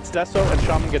Weaver gets Deso and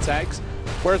Shaman gets eggs,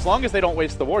 where as long as they don't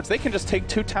waste the wards, they can just take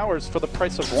 2 towers for the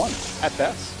price of 1, at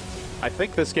best. I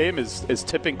think this game is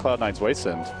tipping Cloud9's way,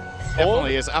 Sind.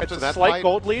 Definitely is. After it's that a slight fight,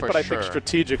 gold lead, but I sure. think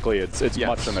strategically it's yes.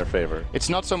 much in their favor. It's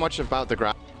not so much about the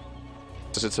ground.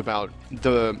 It's about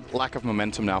the lack of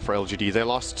momentum now for LGD. They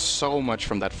lost so much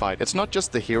from that fight. It's not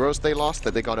just the heroes they lost,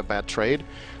 that they got a bad trade,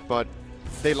 but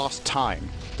they lost time.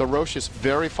 The Roche is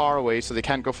very far away, so they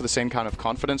can't go for the same kind of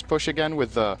confidence push again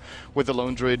with the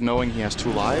Lone Druid knowing he has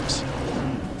 2 lives.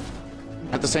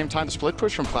 At the same time, the split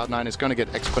push from Cloud9 is going to get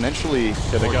exponentially.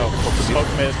 Here they go. Smoke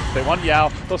mid. They want Yao.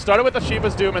 They'll start it with the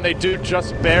Shiva's Doom, and they do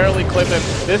just barely clip him.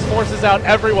 This forces out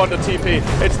everyone to TP.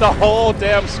 It's the whole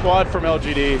damn squad from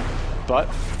LGD, but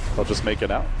they'll just make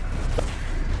it out.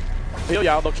 Heal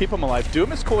Yao. They'll keep him alive.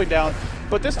 Doom is cooling down,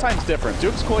 but this time's different.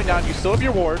 Doom's cooling down. You still have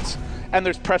your wards, and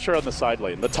there's pressure on the side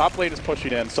lane. The top lane is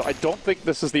pushing in, so I don't think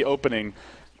this is the opening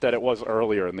that it was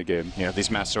earlier in the game. Yeah, these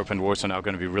Mass Serpent wards are now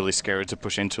going to be really scary to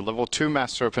push into. Level 2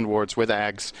 Mass Serpent wards with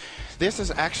Ags. This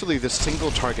is actually the single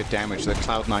target damage that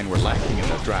Cloud9 were lacking in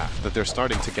that draft, that they're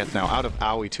starting to get now out of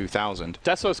Aoi 2000.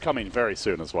 Deso's coming very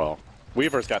soon as well.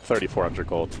 Weaver's got 3,400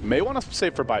 gold. May want to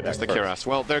save for buyback. That's the Kiras.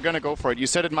 Well, they're going to go for it. You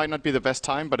said it might not be the best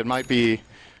time, but it might be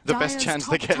the best Dire's chance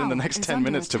they top get in the tower next is 10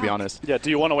 under minutes, to be attack. honest. Yeah, do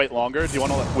you want to wait longer? Do you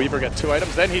want to let Weaver get 2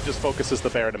 items? Then he just focuses the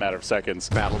bear in a matter of seconds.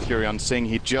 Battle Fury on Sing,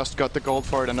 he just got the gold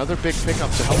for it. Another big pickup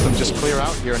to help them just clear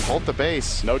out here and hold the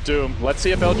base. No Doom. Let's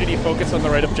see if LGD focus on the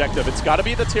right objective. It's got to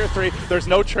be the tier 3. There's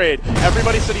no trade.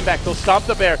 Everybody's sitting back. They'll stomp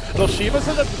the bear. They'll Shiva's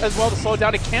in as well to slow it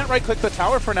down. It can't right-click the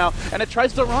tower for now, and it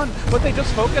tries to run, but they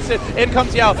just focus it. In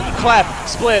comes Yao. Clap.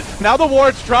 Split. Now the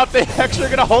wards drop. They actually are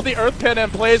going to hold the Earth Panda in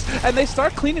place, and they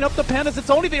start cleaning up the pandas. It's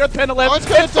only the Earth Panda left. Oh, it's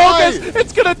going to die!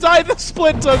 It's going to die. The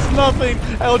split does nothing.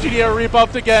 LGD are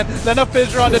rebuffed again. Then a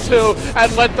fissure onto 2,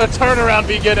 and let the turnaround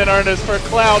begin in earnest for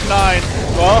Cloud9.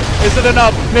 Well, is it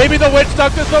enough? Maybe the Witch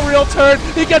Doctor's the real turn.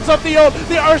 He gets up the ult.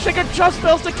 The Earthshaker just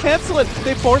fails to cancel it.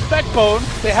 They force back Bone.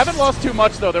 They haven't lost too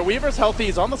much, though. Their Weaver's healthy.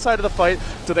 He's on the side of the fight.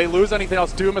 Do they lose anything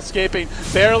else? Doom escaping.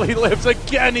 Barely lives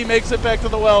again. He makes it back to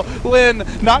the well. Lin,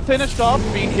 not finished off,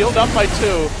 being healed up by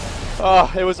 2.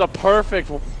 It was a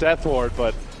perfect death ward,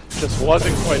 but just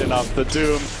wasn't quite enough. The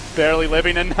Doom barely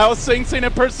living, and now Sing Sing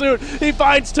in pursuit. He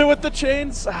finds 2 with the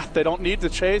chains. They don't need to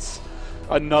chase.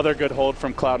 Another good hold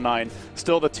from Cloud9.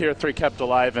 Still the tier 3 kept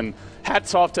alive, and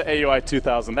hats off to AUI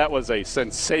 2000. That was a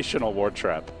sensational ward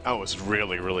trap. That was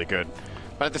really, really good.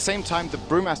 But at the same time, the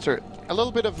Brewmaster, a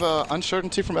little bit of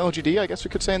uncertainty from LGD, I guess we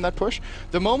could say, in that push.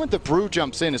 The moment the Brew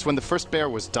jumps in is when the first bear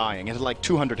was dying. It had like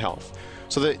 200 health.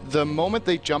 So the moment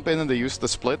they jump in and they use the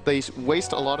split, they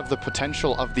waste a lot of the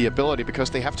potential of the ability because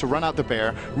they have to run out the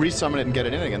bear, resummon it, and get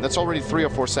it in again. That's already 3 or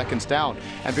 4 seconds down.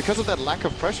 And because of that lack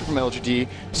of pressure from LGD,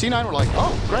 C9 were like,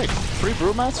 oh, great, 3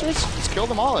 Brewmasters? Let's kill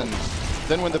them all. And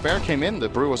then when the bear came in, the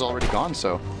Brew was already gone.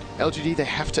 So LGD, they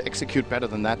have to execute better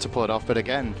than that to pull it off. But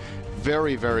again,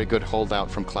 very, very good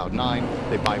holdout from Cloud9.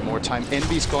 They buy more time.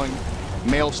 Envy's going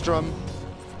Maelstrom.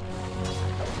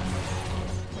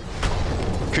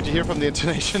 Could you hear from the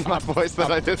intonation in my voice that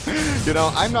I did? You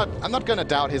know, I'm not gonna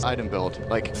doubt his item build.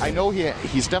 Like, I know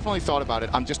he's definitely thought about it.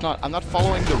 I'm not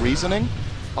following the reasoning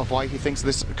of why he thinks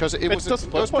this, because it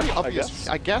was pretty obvious.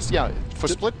 I guess, yeah. For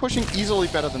split pushing, easily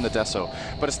better than the Deso.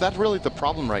 But is that really the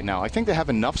problem right now? I think they have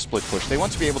enough split push. They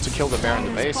want to be able to kill the bear in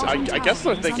the base. I guess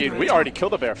they're thinking, we already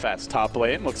killed the bear fast top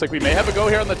lane. Looks like we may have a go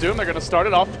here on the Doom. They're going to start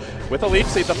it off with a Leech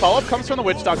Seed. The follow-up comes from the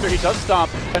Witch Doctor. He does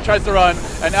stomp and tries to run.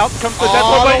 And out comes the Death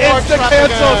Ward, but instant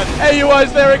cancel.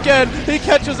 AUI's there again. He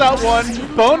catches out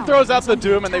 1. Bone throws out the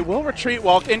Doom, and they will retreat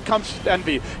while in comes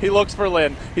Envy. He looks for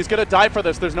Lin. He's going to die for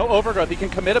this. There's no overgrowth. He can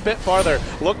commit a bit farther.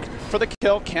 Look for the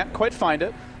kill. Can't quite find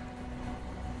it.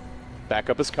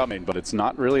 Backup is coming, but it's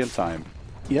not really in time.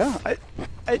 Yeah,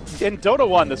 in Dota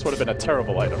 1, this would have been a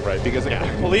terrible item, right? Because it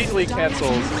completely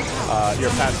cancels your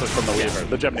passive from the Weaver,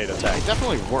 the Geminate attack. It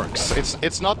definitely works.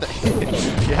 It's not that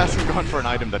he hasn't gone for an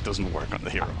item that doesn't work on the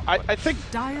hero. I think,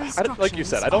 like you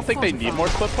said, I don't think they need more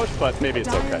split push, but maybe it's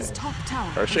okay.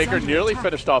 Earthshaker nearly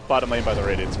finished off bottom lane by the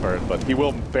Radiance Burn, but he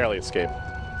will barely escape.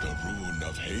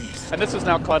 And this is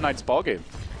now Cloud9's ballgame.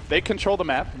 They control the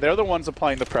map. They're the ones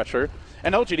applying the pressure,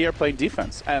 and LGD are playing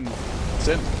defense. And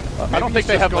Sin, I don't think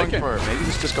they have maybe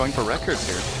he's just going for records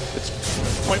here. It's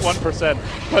 0.1%,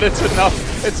 but it's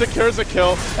enough. It secures a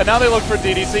kill, and now they look for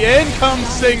DDC. In comes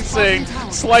Sing Sing,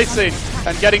 slicing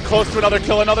and getting close to another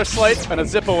kill, another slice, and a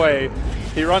zip away.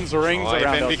 He runs rings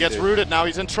around. If he gets rooted, now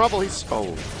he's in trouble. He's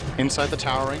inside the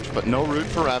tower range, but no root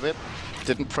for Rabbit.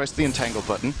 Didn't press the entangle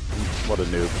button. What a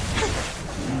noob.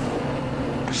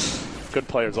 Good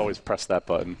players always press that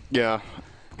button. Yeah.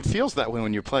 It feels that way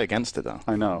when you play against it, though.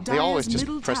 I know. They always just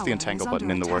press the entangle button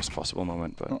in the worst possible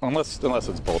moment. But unless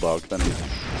it's Bulldog, then he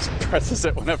just presses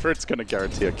it whenever it's going to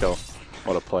guarantee a kill.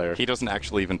 What a player. He doesn't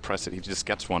actually even press it. He just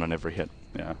gets one on every hit.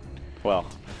 Yeah. Well,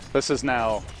 this is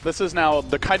now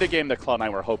the kind of game that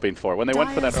Cloud9 were hoping for when they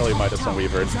went for that early Midas on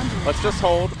Weaver. Let's just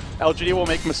hold. LGD will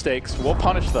make mistakes. We'll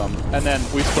punish them, and then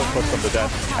we still push them to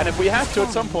death. And if we have to at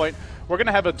some point, we're going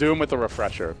to have a Doom with a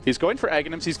Refresher. He's going for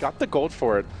Aghanims. He's got the gold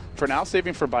for it. For now,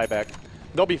 saving for buyback.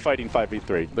 They'll be fighting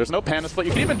 5v3. There's no Panda Split.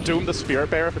 You can even Doom the Spirit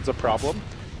Bear if it's a problem.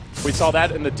 We saw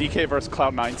that in the DK vs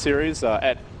Cloud9 series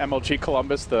at MLG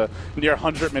Columbus, the near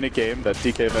 100-minute game that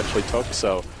DK eventually took.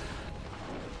 So,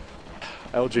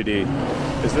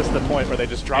 LGD, is this the point where they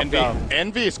just drop down?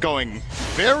 Envy is going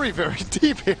very, very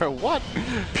deep here. What?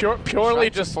 Purely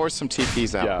just force some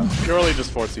TPs out. Yeah, purely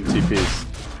just forcing TPs.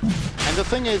 And the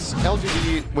thing is,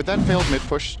 LGD, with that failed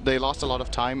mid-push, they lost a lot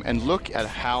of time, and look at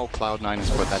how Cloud9 has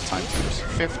put that time to use.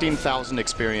 15,000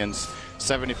 experience,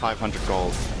 7,500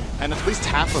 gold. And at least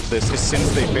half of this is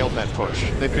since they failed that push.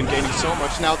 They've been gaining so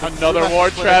much now. Another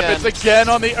ward trap. It's again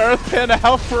on the Earth Panda.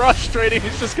 How frustrating.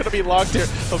 He's just going to be locked here.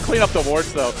 They'll clean up the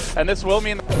wards, though. And this will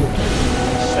mean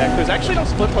back. There's actually no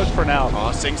split push for now.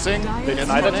 Oh, Sing Sing. They get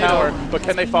Deny the tower, but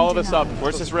can they follow this up?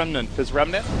 Where's his Remnant? His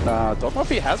Remnant? Don't know if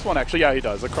he has one, actually. Yeah, he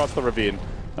does. Across the ravine.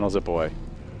 And he'll zip away.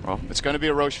 Well, it's going to be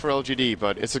a Roche for LGD,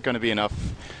 but is it going to be enough?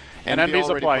 And Envy's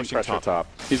applying pressure top.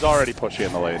 He's already pushing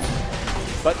in the lane.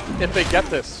 But if they get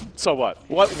this, so what?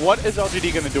 What is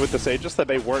LGD going to do with this Aegis that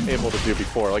they weren't able to do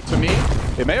before? Like, to me,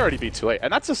 it may already be too late.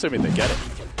 And that's assuming they get it.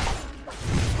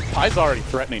 Pie's already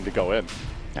threatening to go in.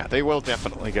 Yeah, they will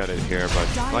definitely get it here,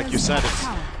 but like you said,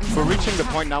 we're reaching the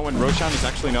point now when Roshan is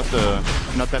actually not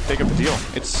that big of a deal.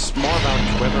 It's more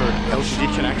about whether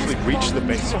LGD can actually reach the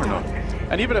base or not.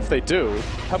 And even if they do,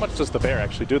 how much does the bear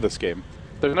actually do this game?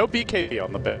 There's no BKB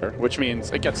on the bear, which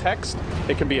means it gets hexed,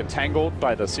 it can be entangled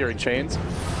by the searing chains,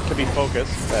 it can be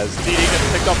focused, as DD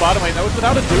gets picked up bottom lane. That was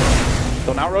without a dupe.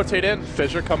 They'll now rotate in,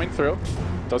 Fissure coming through,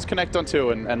 does connect on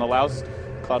 2 and allows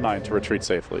Cloud9 to retreat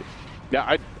safely.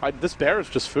 Yeah, this bear is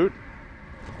just food.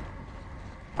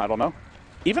 I don't know.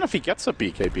 Even if he gets a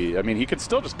BKB, I mean, he could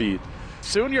still just be...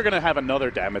 Soon you're going to have another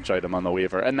damage item on the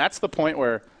Weaver, and that's the point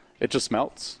where it just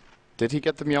melts. Did he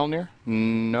get the Mjolnir?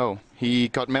 No. He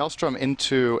got Maelstrom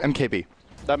into MKB.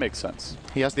 That makes sense.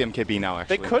 He has the MKB now,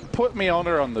 actually. They could put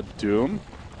Mjolnir on the Doom,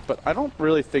 but I don't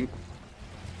really think...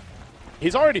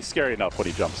 He's already scary enough when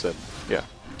he jumps in. Yeah.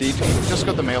 He just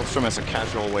got the Maelstrom as a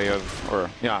casual way of... Or,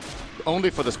 yeah, only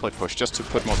for the split push, just to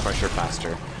put more pressure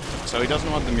faster. So he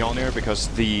doesn't want the Mjolnir because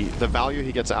the value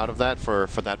he gets out of that for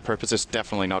that purpose is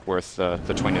definitely not worth the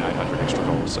 2,900 extra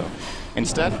gold. So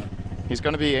instead... He's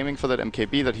going to be aiming for that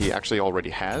MKB that he actually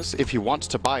already has, if he wants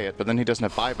to buy it, but then he doesn't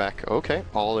have buyback. Okay,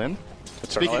 all in.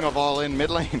 Speaking of all in, mid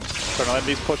lane. Eternal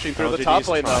Envy's pushing through the top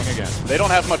lane, though. Again. They don't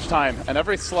have much time, and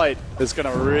every slight is going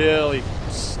to really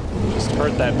just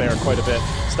hurt that bear quite a bit.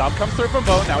 Stomp comes through from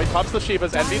Bone, now he pops the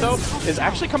Shivas. Envy, though, is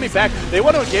actually coming back. They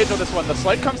want to engage on this one. The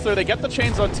slight comes through, they get the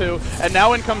chains on 2, and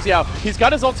now in comes Yao. He's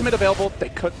got his ultimate available. They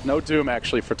could no Doom,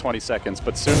 actually, for 20 seconds,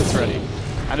 but soon it's ready.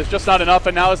 And it's just not enough,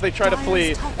 and now as they try to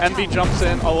flee, Envy jumps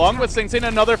in, along with Sing Sing,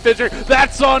 another Fissure.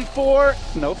 That's on 4!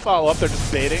 No follow-up, they're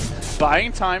just baiting.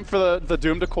 Buying time for the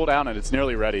Doom to cool down, and it's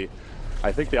nearly ready.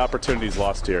 I think the opportunity's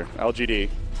lost here. LGD.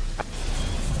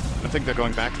 I think they're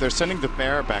going back. They're sending the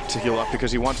bear back to heal up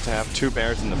because he wants to have 2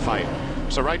 bears in the fight.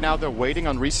 So right now they're waiting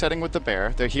on resetting with the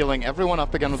bear. They're healing everyone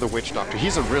up again with the Witch Doctor.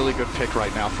 He's a really good pick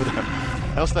right now for them.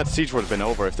 Else that siege would have been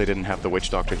over if they didn't have the Witch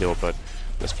Doctor heal, but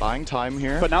just buying time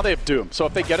here. But now they have Doom. So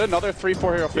if they get another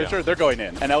 3-4 hero Fissure, they're going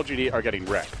in, and LGD are getting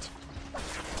wrecked.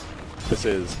 This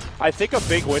is, I think, a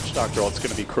big Witch Doctor ult is going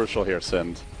to be crucial here,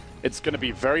 Sind. It's going to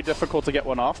be very difficult to get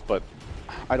one off, but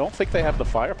I don't think they have the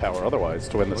firepower otherwise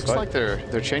to win this fight. Looks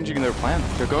like they're changing their plan.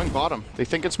 They're going bottom. They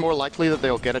think it's more likely that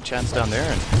they'll get a chance down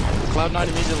there, and Cloud9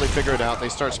 immediately figure it out. They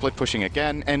start split pushing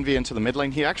again. Envy into the mid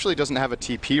lane. He actually doesn't have a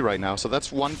TP right now, so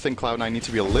that's one thing Cloud9 needs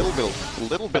to be a little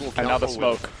bit And now the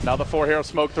smoke. Now the 4 hero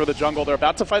smoke through the jungle. They're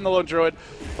about to find the lone druid.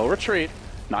 They'll retreat.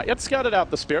 Not yet scouted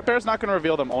out. The Spirit Bear's not going to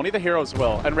reveal them. Only the heroes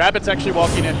will. And Rabbit's actually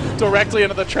walking in directly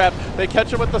into the trap. They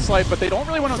catch him with the slight, but they don't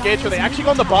really want to engage her. They actually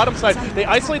go on the bottom side. They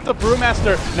isolate the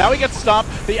Brewmaster. Now he gets stomped.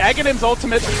 The Aghanim's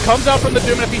ultimate comes out from the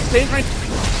Doom, and if he stays right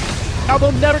now,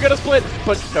 they'll never get a split.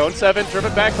 But Stone 7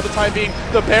 driven back for the time being.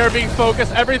 The bear being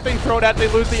focused. Everything thrown at. They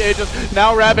lose the Aegis.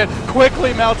 Now Rabbit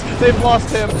quickly melts. They've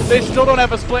lost him. They still don't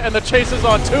have a split, and the chase is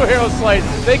on. 2 hero slight.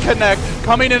 They connect.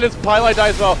 Coming in is Pylai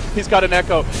dies well. He's got an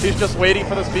Echo. He's just waiting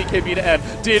for this BKB to end.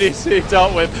 DDC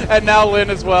dealt with. And now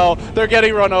Lin as well. They're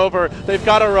getting run over. They've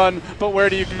got to run. But where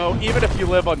do you go? Even if you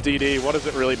live on DD, what does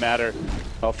it really matter?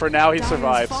 Well, for now, he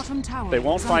survives. They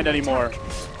won't find any more.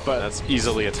 But that's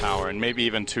easily a tower, and maybe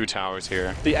even 2 towers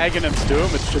here. The Aghanim's Doom,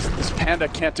 it's just this Panda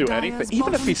can't do anything.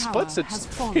 Even if he splits it,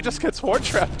 he just gets horde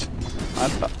trapped.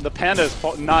 The Panda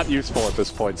is not useful at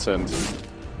this point, Sind.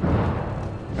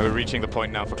 We're reaching the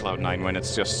point now for Cloud9 when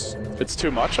it's just... It's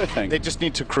too much, I think. They just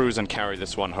need to cruise and carry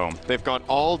this one home. They've got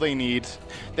all they need.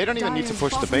 They don't even need to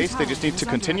push the base. They just need to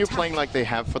continue playing like they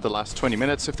have for the last 20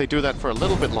 minutes. If they do that for a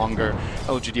little bit longer,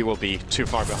 LGD will be too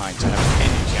far behind to have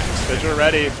any chance. Fissure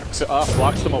ready.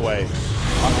 Blocks them away.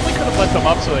 Honestly, could have let them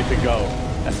up so they could go.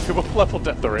 And 2 level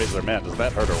Death the Razor. Man, does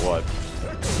that hurt or what?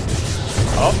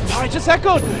 Oh, I just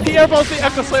echoed! He airballs the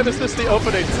Echo Slam, this is the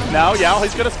opening. Now Yao,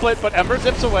 he's gonna split, but Ember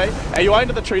zips away. AUI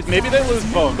into the trees. Maybe they lose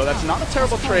Bone, but that's not a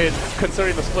terrible trade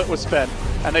considering the split was spent.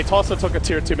 And they also took a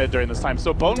tier 2 mid during this time,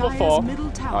 so Bone will fall,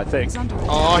 I think.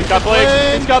 Oh, he's got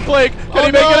Blake! He's got Blake! Can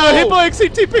he make it out? He blinks! He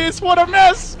TPs! What a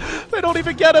mess! They don't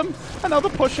even get him! Another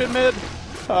push in mid.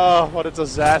 Oh, what a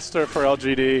disaster for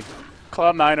LGD.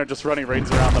 Cloud9 are just running raids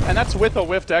around them, and that's with a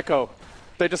whiffed Echo.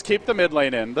 They just keep the mid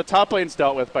lane in. The top lane's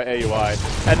dealt with by AUI.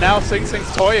 And now Sing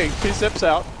Sing's toying. He zips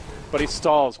out, but he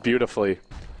stalls beautifully.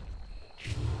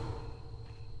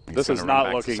 This is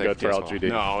not looking good for LGD.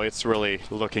 No, it's really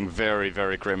looking very,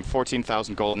 very grim.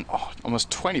 14,000 gold and almost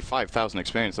 25,000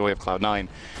 experience the way of Cloud9.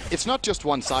 It's not just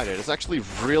one-sided, it's actually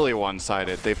really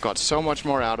one-sided. They've got so much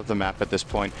more out of the map at this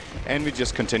point. Envy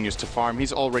just continues to farm.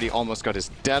 He's already almost got his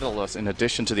Daedalus in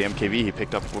addition to the MKV he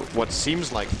picked up what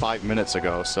seems like 5 minutes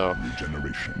ago, so...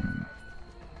 Regeneration.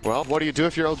 Well, what do you do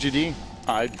if you're LGD?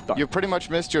 You pretty much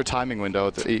missed your timing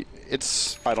window.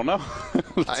 I don't know.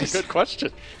 That's a good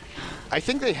question. I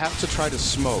think they have to try to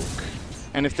smoke.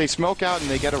 And if they smoke out and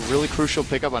they get a really crucial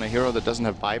pickup on a hero that doesn't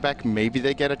have buyback, maybe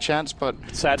they get a chance, but...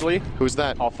 Sadly... Who's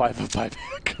that? All 5 have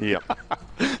buyback.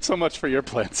 Yep. So much for your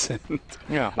plans.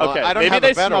 Yeah, well, okay, I don't have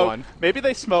a better one. Maybe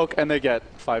they smoke and they get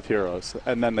 5 heroes,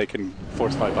 and then they can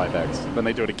force 5 buybacks. Then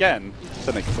they do it again,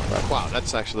 then they can flip back. Wow, that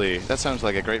sounds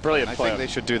like a great Brilliant plan. plan. I think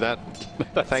they should do that.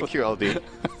 Thank you, LD.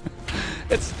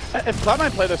 If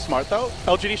Cloud9 play this smart, though,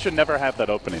 LGD should never have that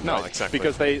opening. No, right? exactly.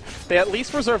 Because they at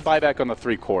least reserve buyback on the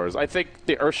 3 cores. I think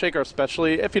the Earthshaker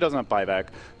especially, if he doesn't have buyback,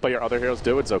 but your other heroes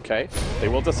do, it's okay. They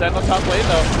will descend on top lane,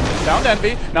 though. Found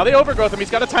Envy. Now they overgrowth him.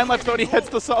 He's got a time lapse, though, and he heads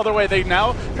the other way. They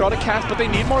now draw to cast, but they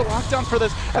need more lockdown for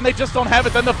this, and they just don't have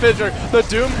it. Then the Fissure, the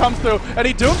Doom comes through, and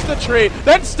he dooms the tree,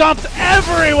 then stomps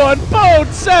everyone!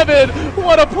 Bone 7!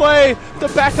 What a play! The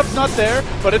backup's not there,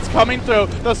 but it's coming through.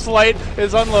 The Slight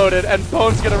is unloaded, and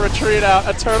Bone's gonna retreat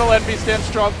out. Eternal Envy stands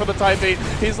strong for the time being.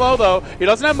 He's low, though. He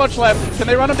doesn't have much left. Can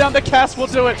they run him down? The cast will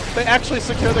do it. They actually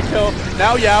secure the kill.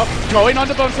 Now Yao going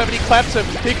onto Bone 7. He claps him.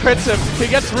 He crits him.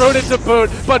 He gets rooted to boot,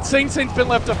 but Sing Sing's been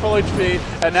left to full HP,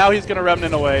 and now he's gonna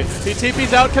Remnant away. He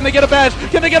TP's out. Can they get a badge?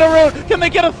 Can they get a rune? Can they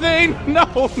get a thing?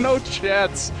 No, no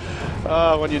chance.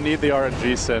 When you need the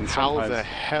RNG send. How the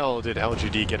hell did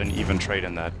LGD get an even trade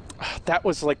in that? That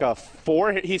was like a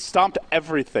 4. He stomped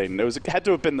everything. It had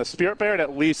to have been the Spirit Bear and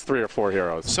at least 3 or 4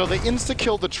 heroes. So they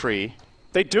insta-killed the tree.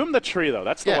 They doomed the tree, though.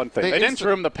 That's the one thing. They didn't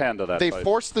doom the Panda that They fight.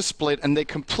 forced the split, and they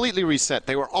completely reset.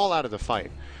 They were all out of the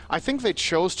fight. I think they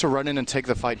chose to run in and take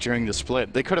the fight during the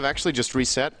split. They could have actually just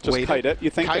reset, waited. Kite it. You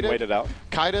think they waited out?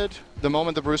 Kited. The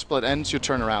moment the Bruce split ends, you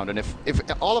turn around. And if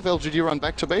all of LGD run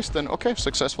back to base, then okay,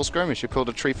 successful skirmish. You killed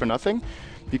a tree for nothing.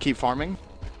 You keep farming.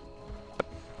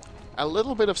 A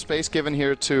little bit of space given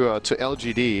here to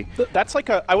LGD. That's like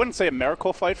I wouldn't say a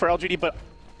miracle fight for LGD, but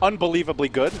unbelievably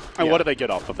good. And what do they get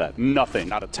off of that? Nothing.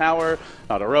 Not a tower,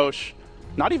 not a Roche,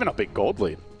 not even a big gold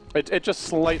lead. It just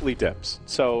slightly dips.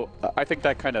 So I think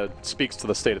that kind of speaks to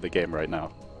the state of the game right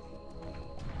now.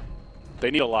 They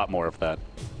need a lot more of that.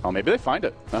 Oh, maybe they find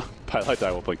it. Pilot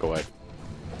Die will blink away.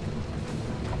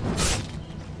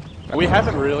 We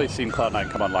haven't really seen Cloud9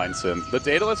 come online soon. The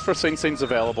Daedalus for Sing Sing's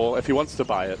available if he wants to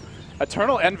buy it.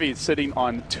 Eternal Envy is sitting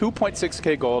on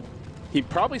 2.6k gold. He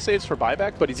probably saves for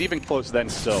buyback, but he's even close then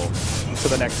still to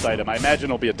the next item. I imagine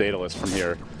it'll be a Daedalus from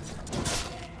here.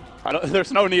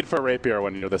 There's no need for a Rapier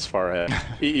when you're this far ahead.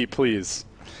 EE, please,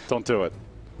 don't do it.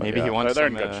 Maybe he wants they're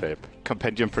some in good shape.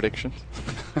 Compendium predictions.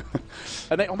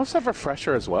 And they almost have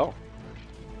Refresher as well.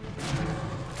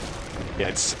 Yeah,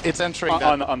 it's entering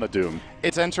on the Doom.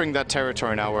 It's entering that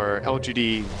territory now where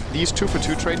LGD, these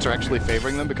 2-for-2 trades are actually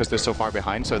favoring them because they're so far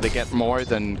behind, so they get more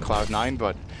than Cloud9,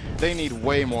 but they need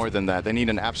way more than that. They need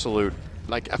an absolute,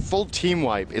 like a full team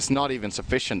wipe is not even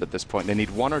sufficient at this point. They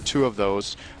need 1 or 2 of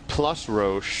those, plus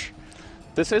Roche.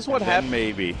 This is what happened.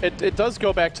 Maybe. It does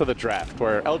go back to the draft,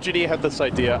 where LGD had this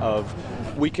idea of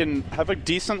we can have a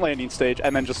decent landing stage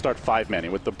and then just start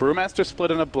 5-manning with the Brewmaster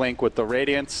split in a blink, with the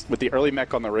Radiance, with the early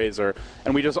mech on the Razor,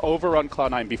 and we just overrun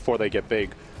Cloud9 before they get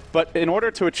big. But in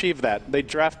order to achieve that, they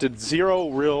drafted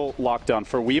 0 real lockdown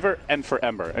for Weaver and for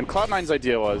Ember. And Cloud9's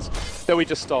idea was that we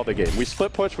just stall the game. We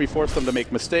split push, we force them to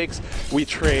make mistakes, we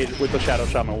trade with the Shadow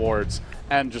Shaman wards,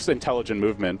 and just intelligent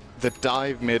movement. The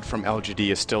dive mid from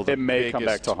LGD is still the biggest, may come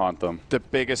back to haunt them. The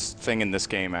biggest thing in this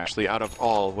game, actually, out of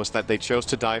all, was that they chose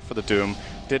to dive for the Doom,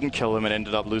 didn't kill him, and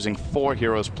ended up losing 4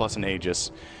 heroes plus an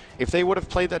Aegis. If they would have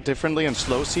played that differently and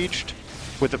slow sieged,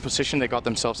 with the position they got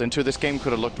themselves into, this game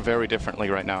could have looked very differently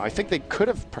right now. I think they could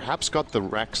have perhaps got the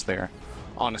Rex there,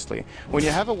 honestly. When you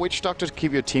have a Witch Doctor to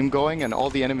keep your team going and all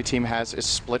the enemy team has is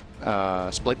split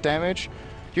damage,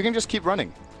 you can just keep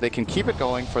running. They can keep it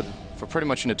going for pretty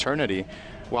much an eternity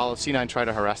while C9 try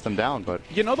to harass them down, but...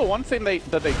 You know, the one thing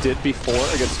that they did before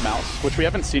against Mouse, which we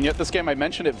haven't seen yet this game, I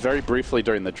mentioned it very briefly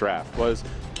during the draft, was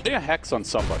getting a Hex on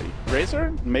somebody.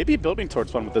 Razor, maybe building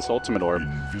towards one with this Ultimate Orb.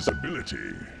 Invisibility.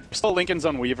 Still Lincoln's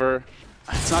on Weaver.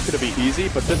 It's not going to be easy,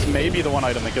 but this may be the one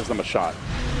item that gives them a shot.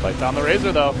 Light down the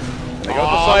Razor, though. They go with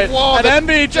the side, and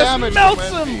Envy just melts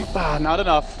him! Not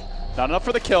enough. Not enough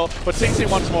for the kill, but Sing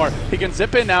once more. He can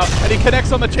zip in now, and he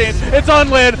connects on the chain. It's on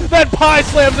Lin, then Pi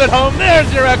slams it home.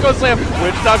 There's your Echo Slam.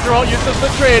 Witch Doctor Ult uses the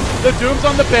trade. The Doom's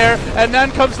on the bear, and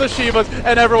then comes the Shivas,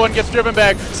 and everyone gets driven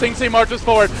back. Sing marches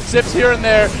forward, zips here and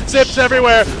there, zips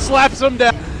everywhere, slaps them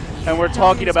down. And we're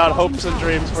talking about hopes and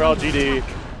dreams for LGD.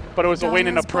 But it was a win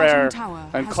and a prayer,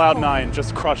 and Cloud9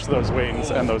 just crushed those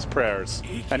wings and those prayers.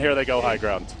 And here they go high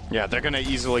ground. Yeah, they're going to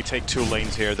easily take 2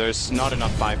 lanes here. There's not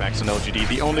enough buybacks in LGD.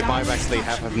 The only buybacks they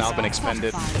have now been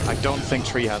expended. I don't think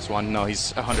Tree has one. No,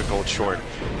 he's 100 gold short.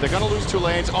 They're going to lose 2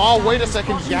 lanes. Oh, wait a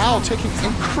second. Yao taking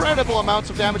incredible amounts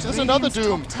of damage. There's another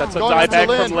Doom. That's a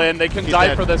dieback from Lin. They can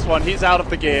die for this one. He's out of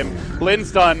the game.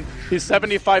 Lin's done. He's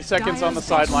 75 seconds on the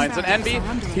sidelines. And Envy,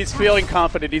 he's feeling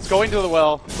confident. He's going to the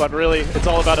well, but really, it's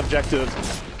all about objectives.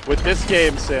 With this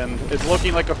game, Sin, it's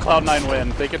looking like a Cloud9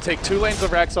 win. They could take 2 lanes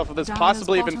of Rax off of this,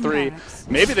 possibly even 3.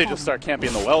 Maybe they just start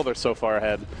camping the well. They're so far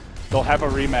ahead. They'll have a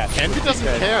rematch. Envy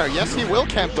doesn't care. Yes, he will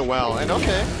camp the well. And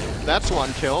okay, that's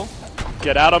 1 kill.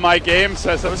 Get out of my game,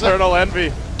 says Eternal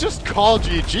Envy. Just call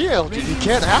GG, LGD.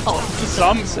 Get out.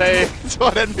 Some say that's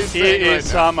what Envy's saying right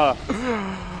Sama.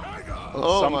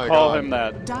 Oh Some my call God. him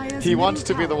that. He wants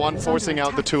to be the one forcing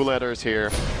out the 2 letters here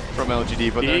from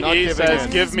LGD, but they're not He giving says,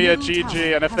 in. give me a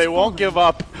GG, and if they won't give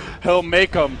up, he'll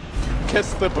make them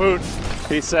kiss the boot,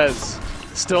 he says.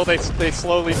 Still, they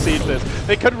slowly siege this.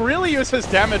 They could really use his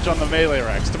damage on the melee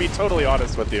Rex, to be totally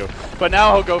honest with you. But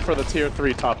now he'll go for the tier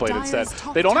 3 top lane instead.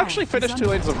 They don't actually finish 2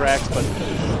 lanes of Rex, but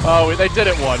oh, they did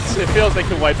it once. It feels they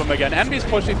can wipe him again. Envy's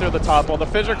pushing through the top while the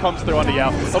Fissure comes through onto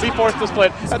Yao. They'll be forced to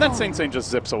split, and then Sing just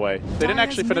zips away. They didn't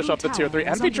actually finish up the tier 3.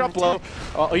 Envy dropped low.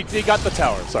 He got the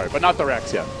tower, sorry, but not the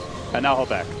Rex yet. And now he'll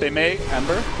back. They may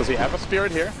Ember. Does he have a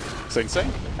Spirit here? Sing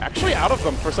actually out of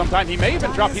them for some time. He may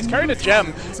even drop. He's carrying a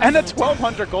gem and a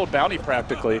 1,200 gold bounty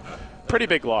practically. Pretty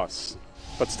big loss.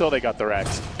 But still they got the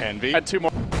Rex. Envy. And 2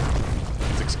 more.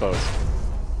 It's exposed.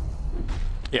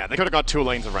 Yeah, they could have got 2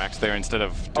 lanes of Rax there instead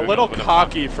of a little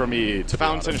cocky for me to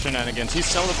Fountain shenanigans. He's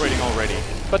celebrating already.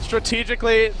 But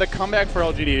strategically, the comeback for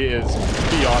LGD is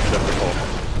beyond difficult.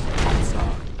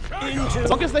 As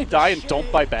long as they die and don't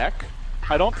buy back,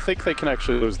 I don't think they can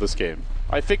actually lose this game.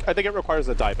 I think it requires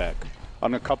a dieback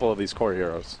on a couple of these core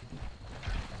heroes.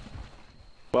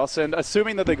 Well, Sin,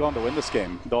 assuming that they go on to win this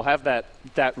game, they'll have that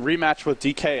rematch with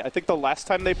DK. I think the last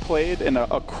time they played in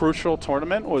a crucial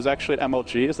tournament was actually at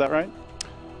MLG, is that right?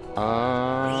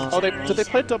 Did they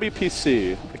play at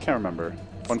WPC? I can't remember.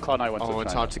 When Cloud9 went to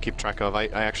it's hard to keep track of. I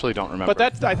actually don't remember.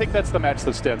 But I think that's the match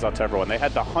that stands out to everyone. They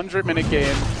had the 100-minute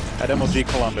game at MLG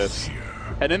Columbus.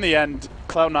 And in the end,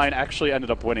 Cloud9 actually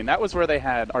ended up winning. That was where they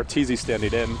had Arteezy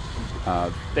standing in.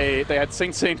 They had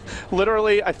Sing.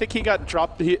 Literally, I think he got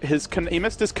dropped. He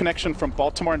missed his connection from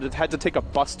Baltimore and had to take a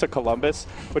bus to Columbus,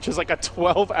 which is like a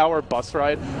 12-hour bus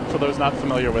ride for those not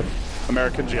familiar with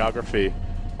American geography.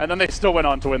 And then they still went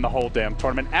on to win the whole damn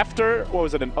tournament. After, what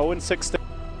was it, an 0-6 day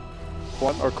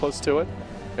one or close to it?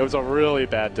 It was a really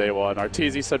bad day one.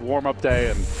 Arteezy said warm-up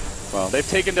day, and well, they've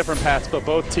taken different paths, but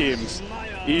both teams,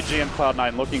 EG and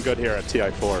Cloud9, looking good here at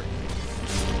TI4.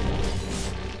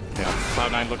 Yeah,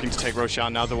 Cloud9 looking to take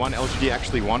Roshan now. The one LGD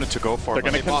actually wanted to go for. They're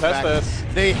going to contest this.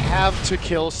 They have to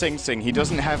kill Sing. He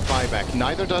doesn't have buyback.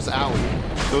 Neither does Aoi.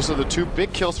 Those are the 2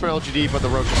 big kills for LGD, but the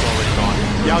Roach is already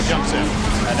gone. Yao jumps in.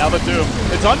 And now the Doom.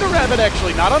 It's under Rabbit,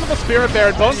 actually, not under the Spirit Bear.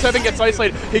 And Bone 7 gets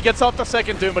isolated. He gets off the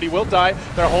second Doom, but he will die.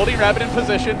 They're holding Rabbit in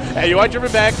position. AUI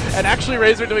driven back, and actually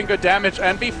Razor doing good damage.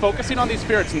 Envy focusing on these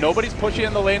Spirits. Nobody's pushing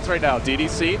in the lanes right now.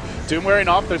 DDC, Doom wearing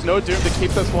off. There's no Doom to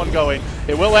keep this one going.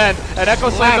 It will end, and Echo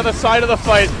Slam to the side of the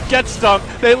fight. Gets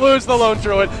stumped. They lose the Lone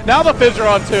Druid. Now the Fissure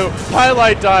on 2.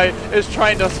 Highlight Die is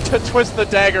trying to twist the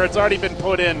dagger. It's already been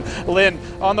put in. Lin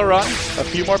on the run. A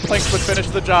few more plinks would finish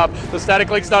the job. The Static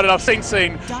Link's not enough.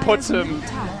 Sing puts him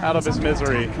out of his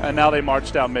misery, and now they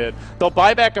march down mid. They'll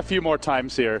buy back a few more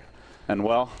times here, and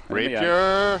well,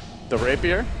 Rapier. The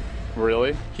Rapier?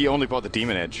 Really? He only bought the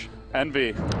Demon Edge.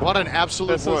 Envy. What an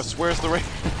absolute wuss. Where's the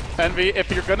Rapier? Envy,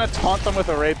 if you're gonna taunt them with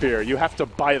a Rapier, you have to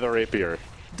buy the Rapier.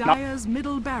 Dire's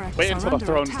middle barracks wait until the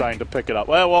Throne's attack. dying to pick it up.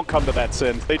 Well, it won't come to that,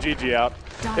 Sin. They GG out.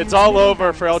 It's all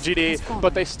over for LGD,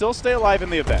 but they still stay alive in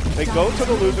the event. They go to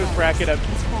the losers bracket at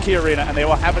Key Arena, and they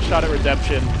will have a shot at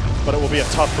redemption, but it will be a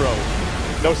tough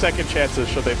road. No second chances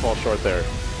should they fall short there.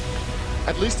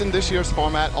 At least in this year's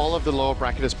format, all of the lower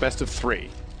bracket is best of 3.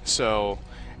 So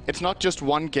it's not just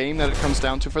one game that it comes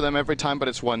down to for them every time, but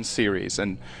it's one series.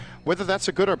 And whether that's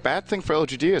a good or bad thing for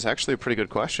LGD is actually a pretty good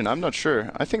question. I'm not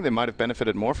sure. I think they might have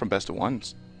benefited more from best of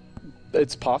 1s.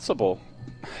 It's possible.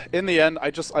 In the end,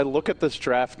 I look at this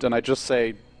draft and I just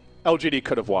say LGD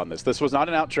could have won this. This was not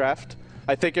an out draft.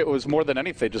 I think it was more than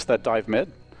anything just that dive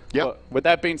mid. Yeah. Well, with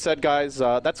that being said, guys,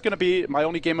 that's going to be my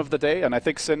only game of the day, and I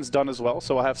think Sin's done as well.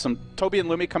 So I'll have some Toby and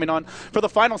Lumi coming on for the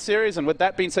final series. And with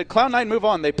that being said, Cloud9 move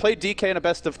on. They play DK in a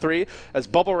best of 3 as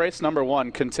Bubble Race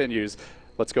 #1 continues.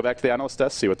 Let's go back to the analyst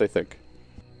desk, see what they think.